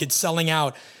a book, it's selling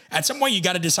out. At some point, you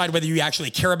got to decide whether you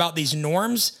actually care about these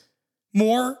norms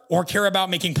more or care about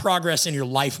making progress in your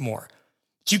life more.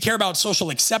 Do you care about social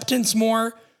acceptance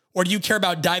more, or do you care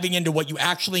about diving into what you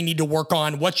actually need to work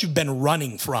on, what you've been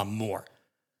running from more?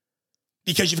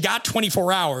 Because you've got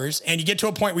 24 hours and you get to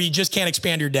a point where you just can't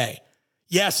expand your day.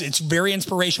 Yes, it's very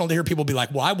inspirational to hear people be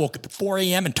like, well, I woke up at 4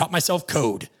 a.m. and taught myself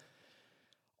code.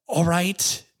 All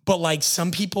right. But like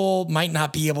some people might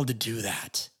not be able to do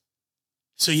that.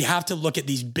 So you have to look at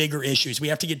these bigger issues. We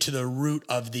have to get to the root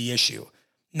of the issue,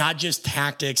 not just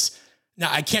tactics.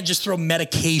 Now, I can't just throw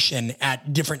medication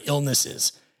at different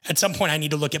illnesses. At some point, I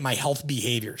need to look at my health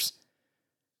behaviors.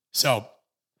 So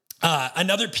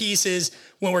another piece is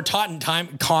when we're caught in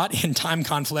time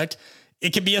conflict,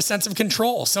 it can be a sense of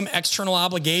control, some external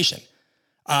obligation.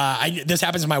 This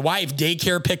happens to my wife.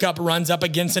 Daycare pickup runs up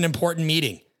against an important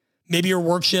meeting. Maybe your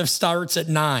work shift starts at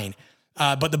 9,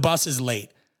 but the bus is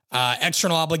late.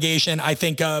 External obligation, I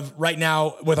think of right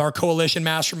now with our coalition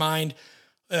mastermind.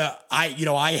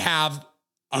 I have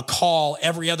a call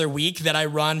every other week that I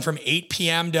run from 8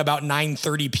 p.m. to about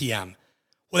 9:30 p.m.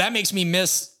 Well, that makes me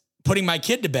miss putting my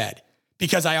kid to bed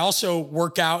because I also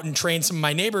work out and train some of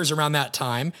my neighbors around that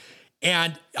time.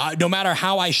 And no matter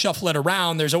how I shuffle it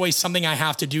around, there's always something I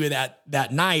have to do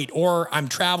that night, or I'm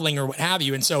traveling or what have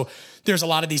you. And so there's a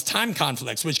lot of these time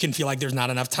conflicts, which can feel like there's not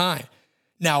enough time.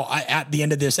 Now, at the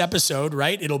end of this episode,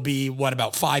 right, it'll be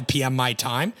about 5 p.m. my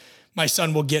time. My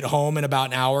son will get home in about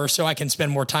an hour, so I can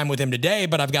spend more time with him today,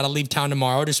 but I've got to leave town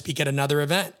tomorrow to speak at another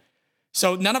event.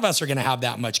 So none of us are going to have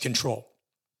that much control.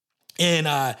 In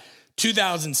a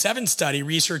 2007 study,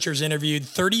 researchers interviewed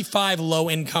 35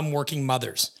 low-income working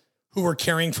mothers who were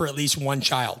caring for at least one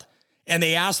child. And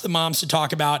they asked the moms to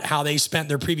talk about how they spent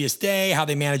their previous day, how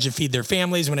they managed to feed their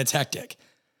families when it's hectic.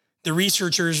 The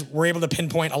researchers were able to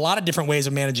pinpoint a lot of different ways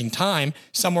of managing time.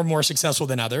 Some were more successful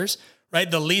than others, right?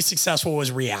 The least successful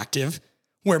was reactive,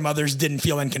 where mothers didn't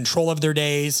feel in control of their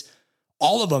days.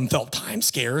 All of them felt time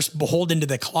scarce, beholden to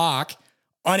the clock,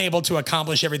 unable to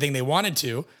accomplish everything they wanted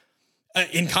to.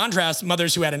 In contrast,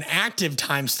 mothers who had an active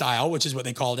time style, which is what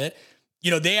they called it,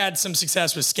 they had some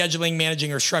success with scheduling,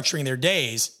 managing, or structuring their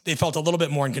days. They felt a little bit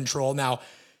more in control. Now,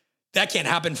 that can't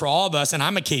happen for all of us, and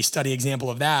I'm a case study example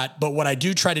of that. But what I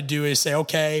do try to do is say,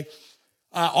 okay,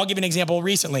 I'll give an example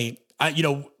recently.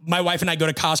 My wife and I go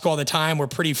to Costco all the time. We're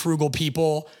pretty frugal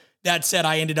people. That said,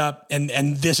 I ended up,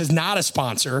 and this is not a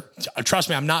sponsor. Trust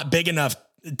me, I'm not big enough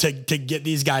to get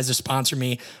these guys to sponsor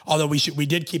me, although we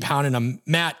did keep hounding them.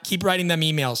 Matt, keep writing them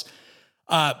emails.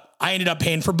 I ended up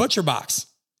paying for ButcherBox.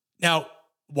 Now,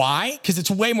 Why? Because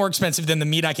it's way more expensive than the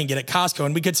meat I can get at Costco.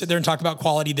 And we could sit there and talk about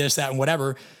quality, this, that, and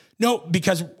whatever. No,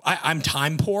 because I'm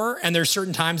time poor, and there's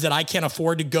certain times that I can't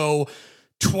afford to go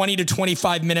 20 to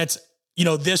 25 minutes,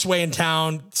 this way in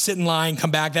town, sit in line, come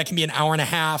back. That can be an hour and a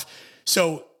half.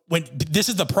 So this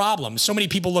is the problem. So many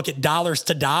people look at dollars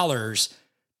to dollars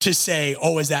to say,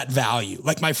 oh, is that value?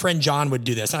 Like my friend John would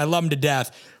do this, and I love him to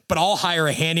death, but I'll hire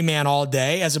a handyman all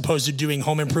day as opposed to doing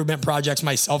home improvement projects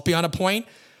myself beyond a point.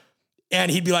 And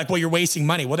he'd be like, well, you're wasting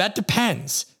money. Well, that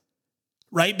depends,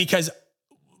 right? Because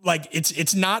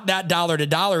it's not that dollar to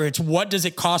dollar. It's what does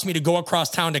it cost me to go across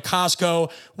town to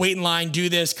Costco, wait in line, do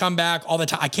this, come back all the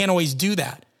time. I can't always do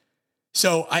that.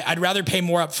 So I'd rather pay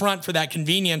more up front for that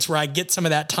convenience where I get some of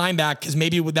that time back, because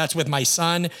maybe that's with my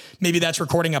son. Maybe that's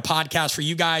recording a podcast for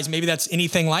you guys. Maybe that's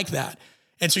anything like that.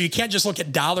 And so you can't just look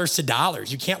at dollars to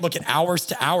dollars. You can't look at hours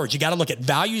to hours. You got to look at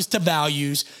values to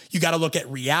values. You got to look at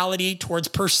reality towards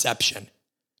perception.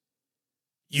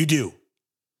 You do.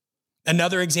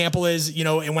 Another example is,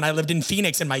 when I lived in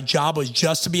Phoenix and my job was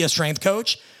just to be a strength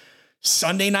coach,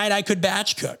 Sunday night I could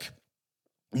batch cook.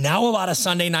 Now a lot of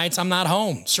Sunday nights I'm not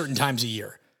home certain times a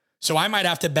year. So I might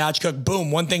have to batch cook,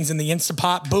 boom, one thing's in the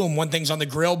Instapot, boom, one thing's on the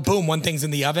grill, boom, one thing's in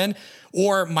the oven.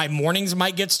 Or my mornings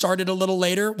might get started a little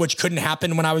later, which couldn't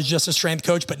happen when I was just a strength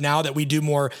coach. But now that we do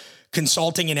more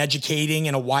consulting and educating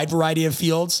in a wide variety of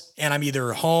fields, and I'm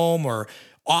either home or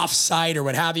off-site or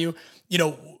what have you,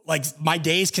 like my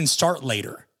days can start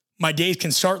later. My days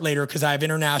can start later because I have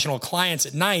international clients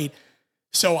at night.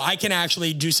 So I can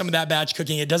actually do some of that batch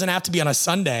cooking. It doesn't have to be on a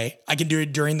Sunday. I can do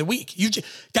it during the week. You've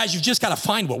just got to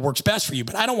find what works best for you.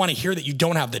 But I don't want to hear that you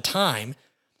don't have the time,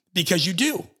 because you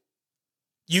do.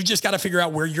 You've just got to figure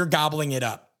out where you're gobbling it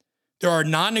up. There are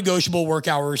non-negotiable work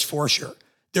hours for sure.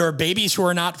 There are babies who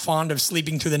are not fond of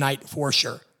sleeping through the night for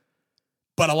sure.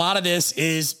 But a lot of this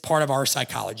is part of our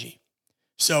psychology.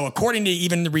 So according to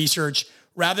even the research,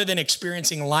 rather than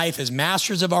experiencing life as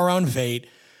masters of our own fate,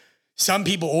 some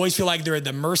people always feel like they're at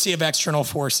the mercy of external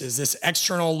forces, this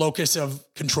external locus of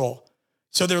control.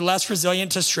 So they're less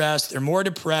resilient to stress, they're more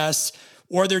depressed,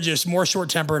 or they're just more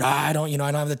short-tempered. I don't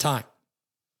have the time.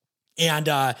 And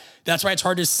that's why it's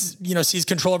hard to, seize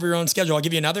control of your own schedule. I'll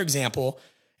give you another example,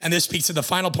 and this speaks to the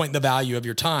final point, the value of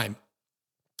your time.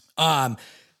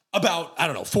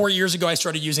 About, 4 years ago, I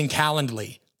started using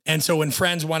Calendly. And so when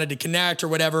friends wanted to connect or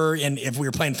whatever, and if we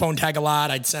were playing phone tag a lot,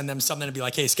 I'd send them something and be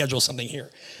like, hey, schedule something here.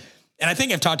 And I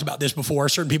think I've talked about this before.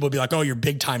 Certain people would be like, oh, you're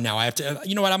big time now. I have to,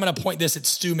 you know what? I'm going to point this at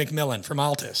Stu McMillan from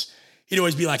Altus. He'd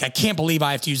always be like, I can't believe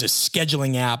I have to use a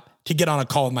scheduling app to get on a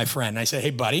call with my friend. And I say,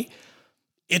 hey, buddy,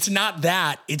 it's not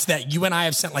that. It's that you and I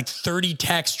have sent like 30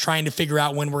 texts trying to figure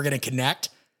out when we're going to connect.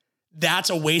 That's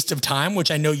a waste of time,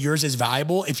 which I know yours is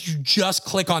valuable. If you just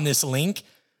click on this link,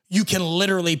 you can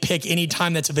literally pick any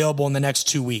time that's available in the next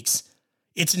 2 weeks.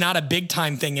 It's not a big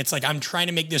time thing. It's like, I'm trying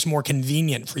to make this more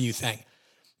convenient for you thing.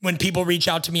 When people reach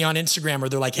out to me on Instagram or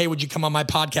they're like, hey, would you come on my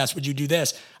podcast? Would you do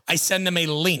this? I send them a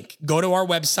link. Go to our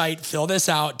website, fill this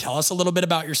out, tell us a little bit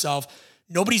about yourself.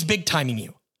 Nobody's big timing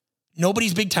you.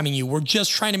 Nobody's big timing you. We're just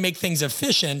trying to make things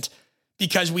efficient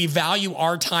because we value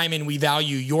our time and we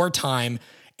value your time.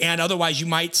 And otherwise you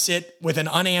might sit with an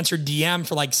unanswered DM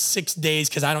for like 6 days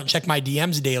because I don't check my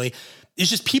DMs daily.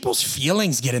 It's just people's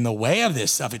feelings get in the way of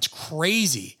this stuff. It's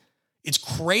crazy. It's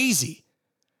crazy.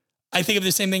 I think of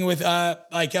the same thing with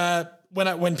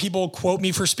when people quote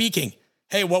me for speaking.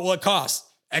 Hey, what will it cost?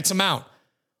 X amount.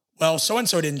 Well,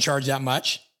 so-and-so didn't charge that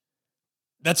much.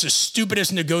 That's the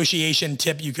stupidest negotiation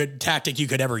tactic you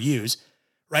could ever use,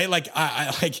 right? Like,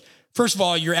 first of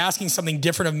all, you're asking something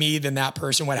different of me than that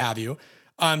person, what have you.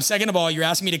 Second of all, you're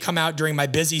asking me to come out during my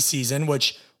busy season,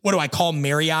 which, what do I call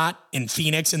Marriott in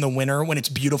Phoenix in the winter when it's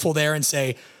beautiful there, and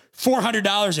say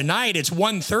 $400 a night, it's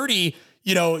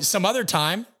 $130, some other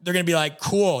time. They're going to be like,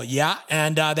 cool. Yeah.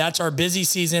 And that's our busy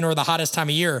season or the hottest time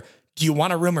of year. Do you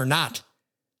want a room or not?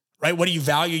 Right? What do you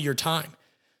value your time?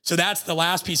 So that's the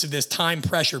last piece of this time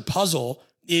pressure puzzle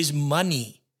is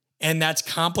money. And that's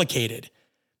complicated.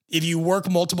 If you work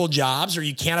multiple jobs or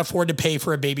you can't afford to pay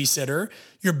for a babysitter,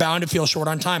 you're bound to feel short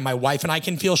on time. My wife and I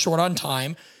can feel short on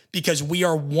time because we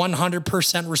are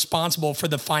 100% responsible for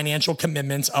the financial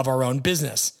commitments of our own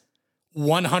business.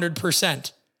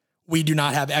 100%. We do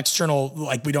not have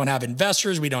we don't have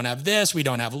investors. We don't have this. We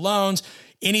don't have loans,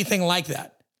 anything like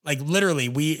that. Like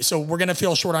literally so we're going to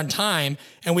feel short on time,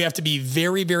 and we have to be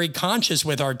very, very conscious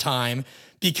with our time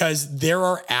because there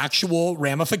are actual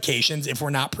ramifications if we're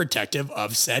not protective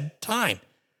of said time.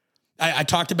 I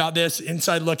talked about this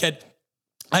inside look at,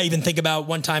 I even think about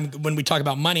one time when we talk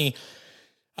about money,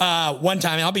 one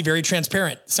time, and I'll be very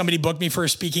transparent. Somebody booked me for a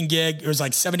speaking gig. It was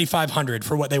like $7,500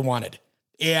 for what they wanted.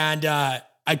 And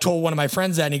I told one of my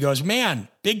friends that, and he goes, man,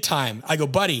 big time. I go,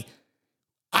 buddy,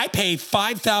 I pay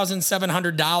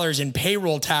 $5,700 in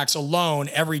payroll tax alone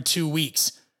every 2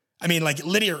 weeks. I mean, like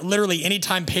literally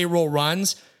anytime payroll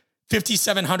runs,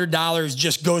 $5,700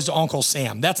 just goes to Uncle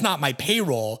Sam. That's not my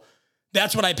payroll.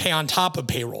 That's what I pay on top of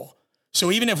payroll.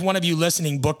 So even if one of you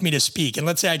listening booked me to speak, and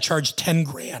let's say I charge 10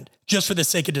 grand just for the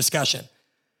sake of discussion,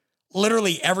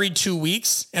 literally every 2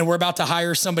 weeks, and we're about to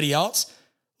hire somebody else,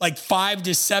 like 5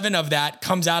 to 7 of that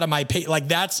comes out of my pay. Like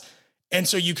that's, and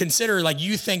so you consider, like,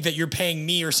 you think that you're paying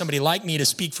me or somebody like me to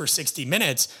speak for 60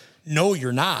 minutes. No,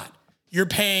 you're not. You're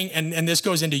paying, and this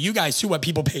goes into you guys too, what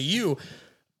people pay you.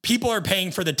 People are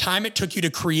paying for the time it took you to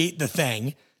create the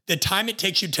thing, the time it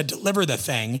takes you to deliver the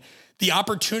thing, the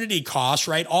opportunity cost,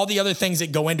 right? All the other things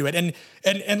that go into it.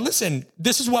 And listen,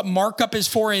 this is what markup is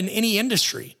for in any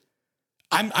industry.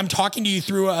 I'm talking to you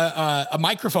through a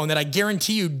microphone that I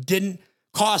guarantee you didn't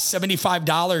cost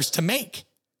 $75 to make.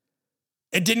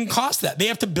 It didn't cost that. They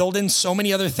have to build in so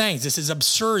many other things. This is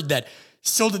absurd that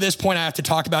still to this point, I have to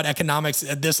talk about economics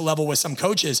at this level with some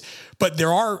coaches, but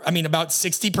there are, I mean, about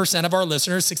 60% of our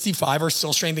listeners, 65 are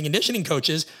still strength and conditioning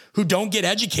coaches who don't get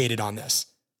educated on this.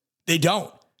 They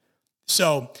don't.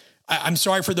 So I'm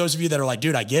sorry for those of you that are like,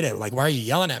 dude, I get it. Like, why are you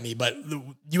yelling at me? But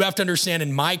you have to understand,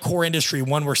 in my core industry,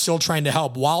 one, we're still trying to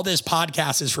help. While this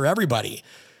podcast is for everybody,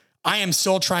 I am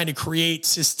still trying to create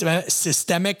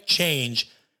systemic change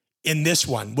in this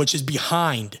one, which is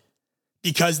behind,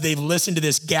 because they've listened to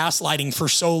this gaslighting for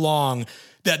so long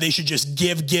that they should just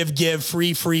give,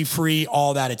 free,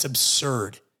 all that. It's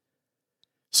absurd.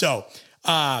 So,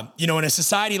 in a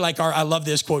society like I love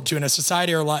this quote too, in a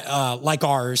society like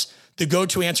ours, the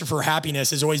go-to answer for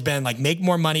happiness has always been like, make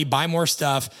more money, buy more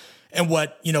stuff. And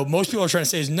what, most people are trying to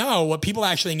say is no, what people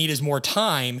actually need is more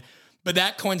time. But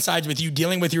that coincides with you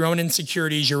dealing with your own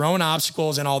insecurities, your own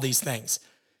obstacles, and all these things.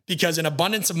 Because an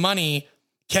abundance of money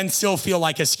can still feel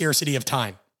like a scarcity of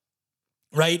time,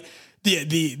 right?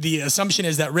 The assumption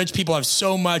is that rich people have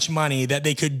so much money that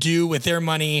they could do with their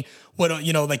money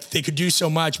like they could do so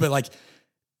much, but like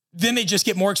then they just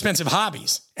get more expensive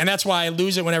hobbies. And that's why I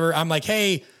lose it whenever I'm like,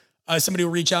 hey, somebody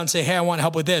will reach out and say, hey, I want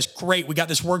help with this. Great. We got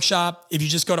this workshop. If you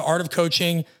just go to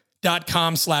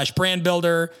artofcoaching.com/brand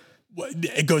builder,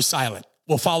 it goes silent.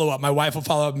 We'll follow up. My wife will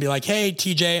follow up and be like, hey,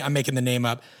 TJ, I'm making the name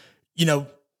up.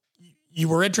 You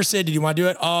were interested. Did you want to do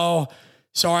it? Oh,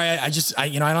 sorry. I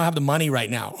don't have the money right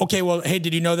now. Okay. Well, hey,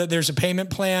 did you know that there's a payment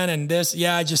plan and this?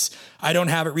 Yeah, I don't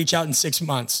have it. Reach out in 6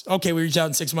 months. Okay. We reach out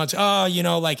in 6 months. Oh,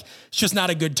 it's just not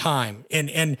a good time.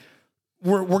 And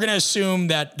we're going to assume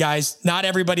that, guys, not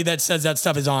everybody that says that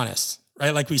stuff is honest,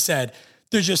 right? Like we said,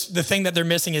 there's just the thing that they're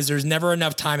missing is there's never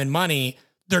enough time and money.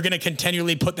 They're going to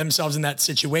continually put themselves in that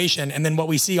situation. And then what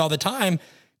we see all the time,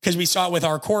 because we saw it with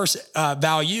our course,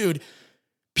 Valued,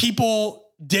 people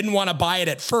didn't want to buy it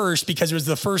at first because it was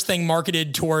the first thing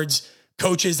marketed towards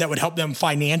coaches that would help them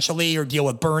financially or deal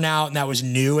with burnout. And that was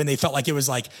new. And they felt like it was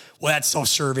like, well, that's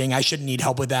self-serving. I shouldn't need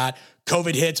help with that.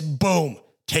 COVID hits, boom,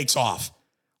 takes off.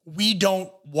 We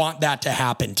don't want that to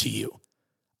happen to you.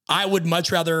 I would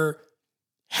much rather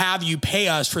have you pay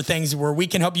us for things where we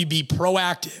can help you be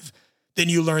proactive than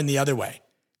you learn the other way.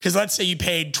 Because let's say you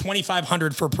paid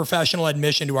 $2,500 for professional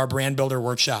admission to our brand builder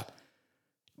workshop,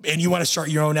 and you want to start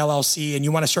your own LLC and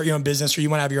you want to start your own business or you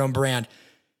want to have your own brand.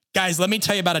 Guys, let me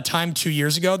tell you about a time 2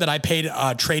 years ago that I paid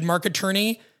a trademark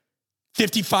attorney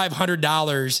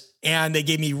 $5,500 and they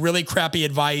gave me really crappy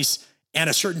advice, and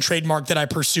a certain trademark that I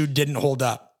pursued didn't hold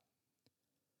up.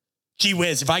 Gee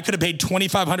whiz, if I could have paid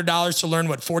 $2,500 to learn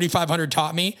what $4,500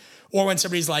 taught me, or when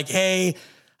somebody's like, hey,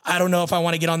 I don't know if I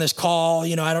want to get on this call,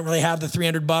 I don't really have the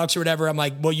 $300 or whatever. I'm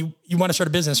like, well, you want to start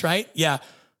a business, right? Yeah.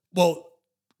 Well,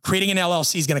 creating an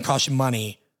LLC is going to cost you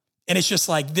money. And it's just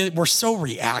like, we're so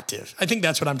reactive. I think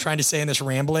that's what I'm trying to say in this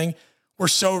rambling. We're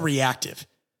so reactive.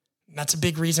 And that's a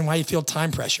big reason why you feel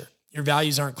time pressure. Your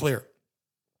values aren't clear.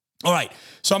 All right.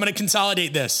 So I'm going to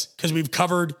consolidate this because we've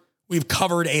covered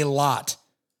a lot.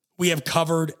 We have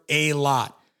covered a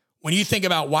lot. When you think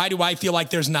about, why do I feel like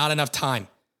there's not enough time?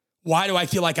 Why do I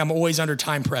feel like I'm always under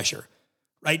time pressure?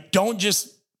 Right? Don't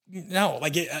just, no,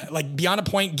 like beyond a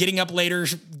point, getting up earlier,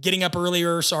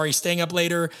 staying up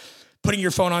later, putting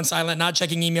your phone on silent, not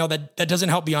checking email, that doesn't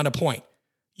help beyond a point.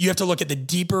 You have to look at the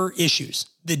deeper issues,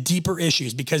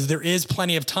 because there is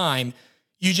plenty of time.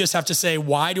 You just have to say,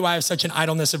 why do I have such an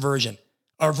aversion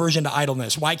to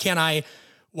idleness? Why can't I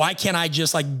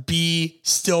just like be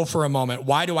still for a moment?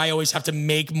 Why do I always have to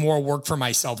make more work for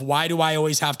myself? Why do I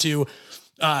always have to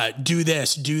do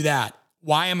this, do that?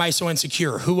 Why am I so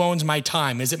insecure? Who owns my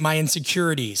time? Is it my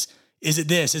insecurities? Is it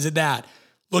this? Is it that?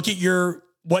 Look at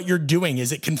what you're doing.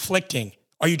 Is it conflicting?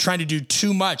 Are you trying to do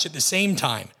too much at the same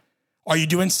time? Are you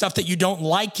doing stuff that you don't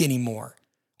like anymore?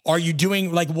 Are you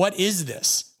doing what is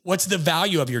this? What's the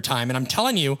value of your time? And I'm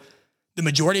telling you, the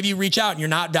majority of you reach out and you're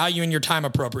not valuing your time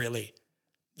appropriately.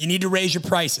 You need to raise your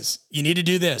prices. You need to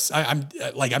do this.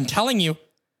 I'm telling you,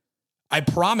 I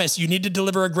promise you need to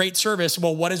deliver a great service.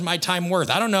 Well, what is my time worth?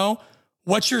 I don't know.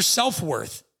 What's your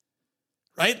self-worth?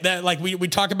 Right? That we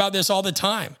talk about this all the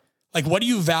time. What do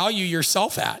you value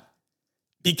yourself at?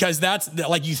 Because that's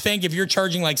you think if you're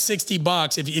charging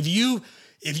 $60,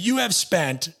 if you have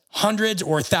spent hundreds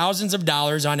or thousands of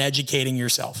dollars on educating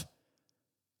yourself,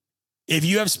 if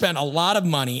you have spent a lot of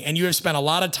money and you have spent a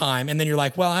lot of time, and then you're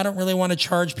like, well, I don't really want to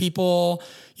charge people.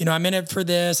 I'm in it for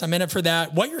this. I'm in it for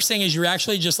that. What you're saying is you're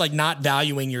actually just not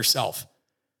valuing yourself.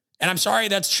 And I'm sorry,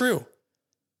 that's true.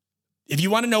 If you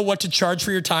want to know what to charge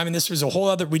for your time, and this was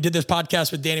we did this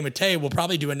podcast with Danny Mattei, we'll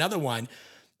probably do another one.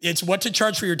 It's what to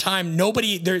charge for your time.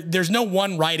 There's no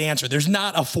one right answer. There's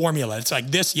not a formula. It's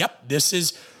this, this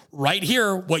is right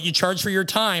here, what you charge for your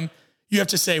time. You have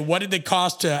to say, what did it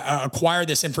cost to acquire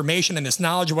this information and this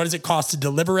knowledge? What does it cost to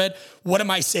deliver it? What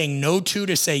am I saying no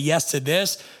to say yes to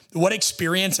this? What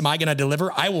experience am I going to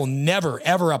deliver? I will never,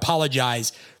 ever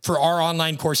apologize for our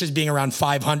online courses being around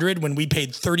 500 when we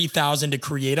paid $30,000 to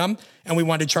create them and we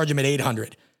wanted to charge them at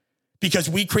 800 because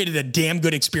we created a damn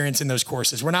good experience in those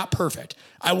courses. We're not perfect.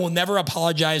 I will never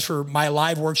apologize for my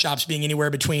live workshops being anywhere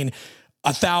between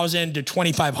 1,000 to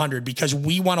 2,500 because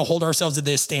we want to hold ourselves to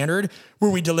this standard where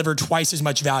we deliver twice as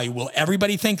much value. Will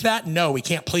everybody think that? No, we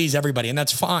can't please everybody, and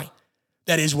that's fine.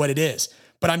 That is what it is.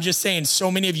 But I'm just saying,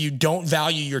 so many of you don't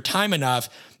value your time enough,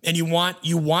 and you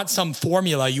want some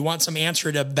formula, you want some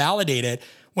answer to validate it,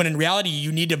 when in reality,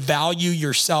 you need to value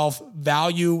yourself,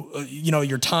 value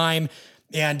your time,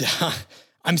 and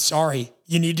I'm sorry,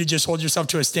 you need to just hold yourself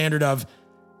to a standard of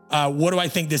what do I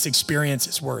think this experience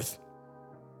is worth?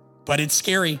 But it's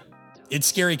scary. It's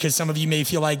scary because some of you may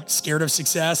feel scared of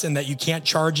success and that you can't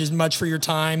charge as much for your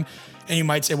time. And you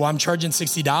might say, well, I'm charging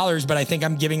 $60, but I think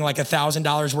I'm giving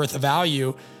 $1,000 worth of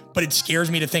value. But it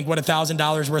scares me to think what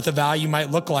 $1,000 worth of value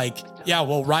might look like. Yeah,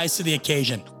 well, rise to the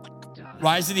occasion.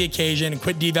 Rise to the occasion and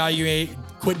quit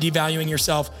devaluing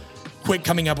yourself. Quit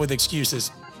coming up with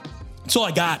excuses. That's all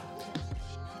I got.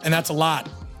 And that's a lot.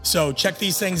 So check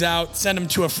these things out, send them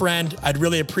to a friend. I'd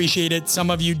really appreciate it. Some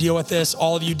of you deal with this,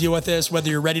 all of you deal with this, whether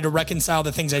you're ready to reconcile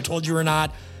the things I told you or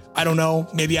not. I don't know.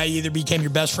 Maybe I either became your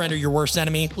best friend or your worst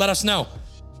enemy. Let us know.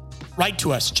 Write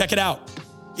to us. Check it out.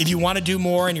 If you want to do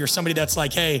more and you're somebody that's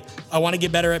hey, I want to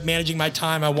get better at managing my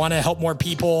time. I want to help more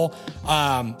people.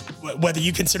 Whether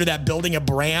you consider that building a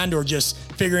brand or just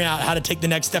figuring out how to take the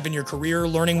next step in your career,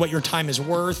 learning what your time is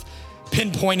worth,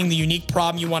 pinpointing the unique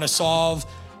problem you want to solve,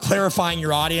 clarifying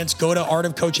your audience, go to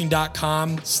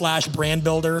artofcoaching.com/brand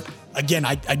builder. Again,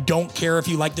 I don't care if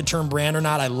you like the term brand or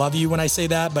not. I love you when I say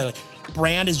that, but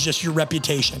brand is just your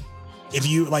reputation. If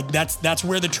you that's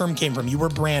where the term came from. You were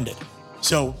branded.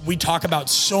 So we talk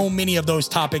about so many of those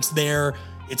topics there.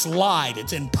 It's live,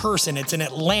 it's in person, it's in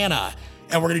Atlanta,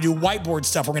 and we're going to do whiteboard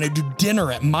stuff. We're going to do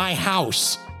dinner at my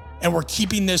house, and we're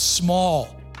keeping this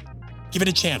small. Give it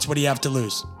a chance. What do you have to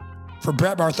lose? For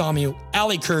Brett Bartholomew,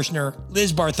 Allie Kirshner,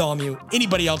 Liz Bartholomew,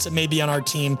 anybody else that may be on our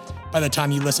team by the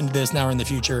time you listen to this now or in the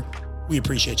future, we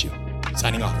appreciate you.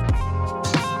 Signing off.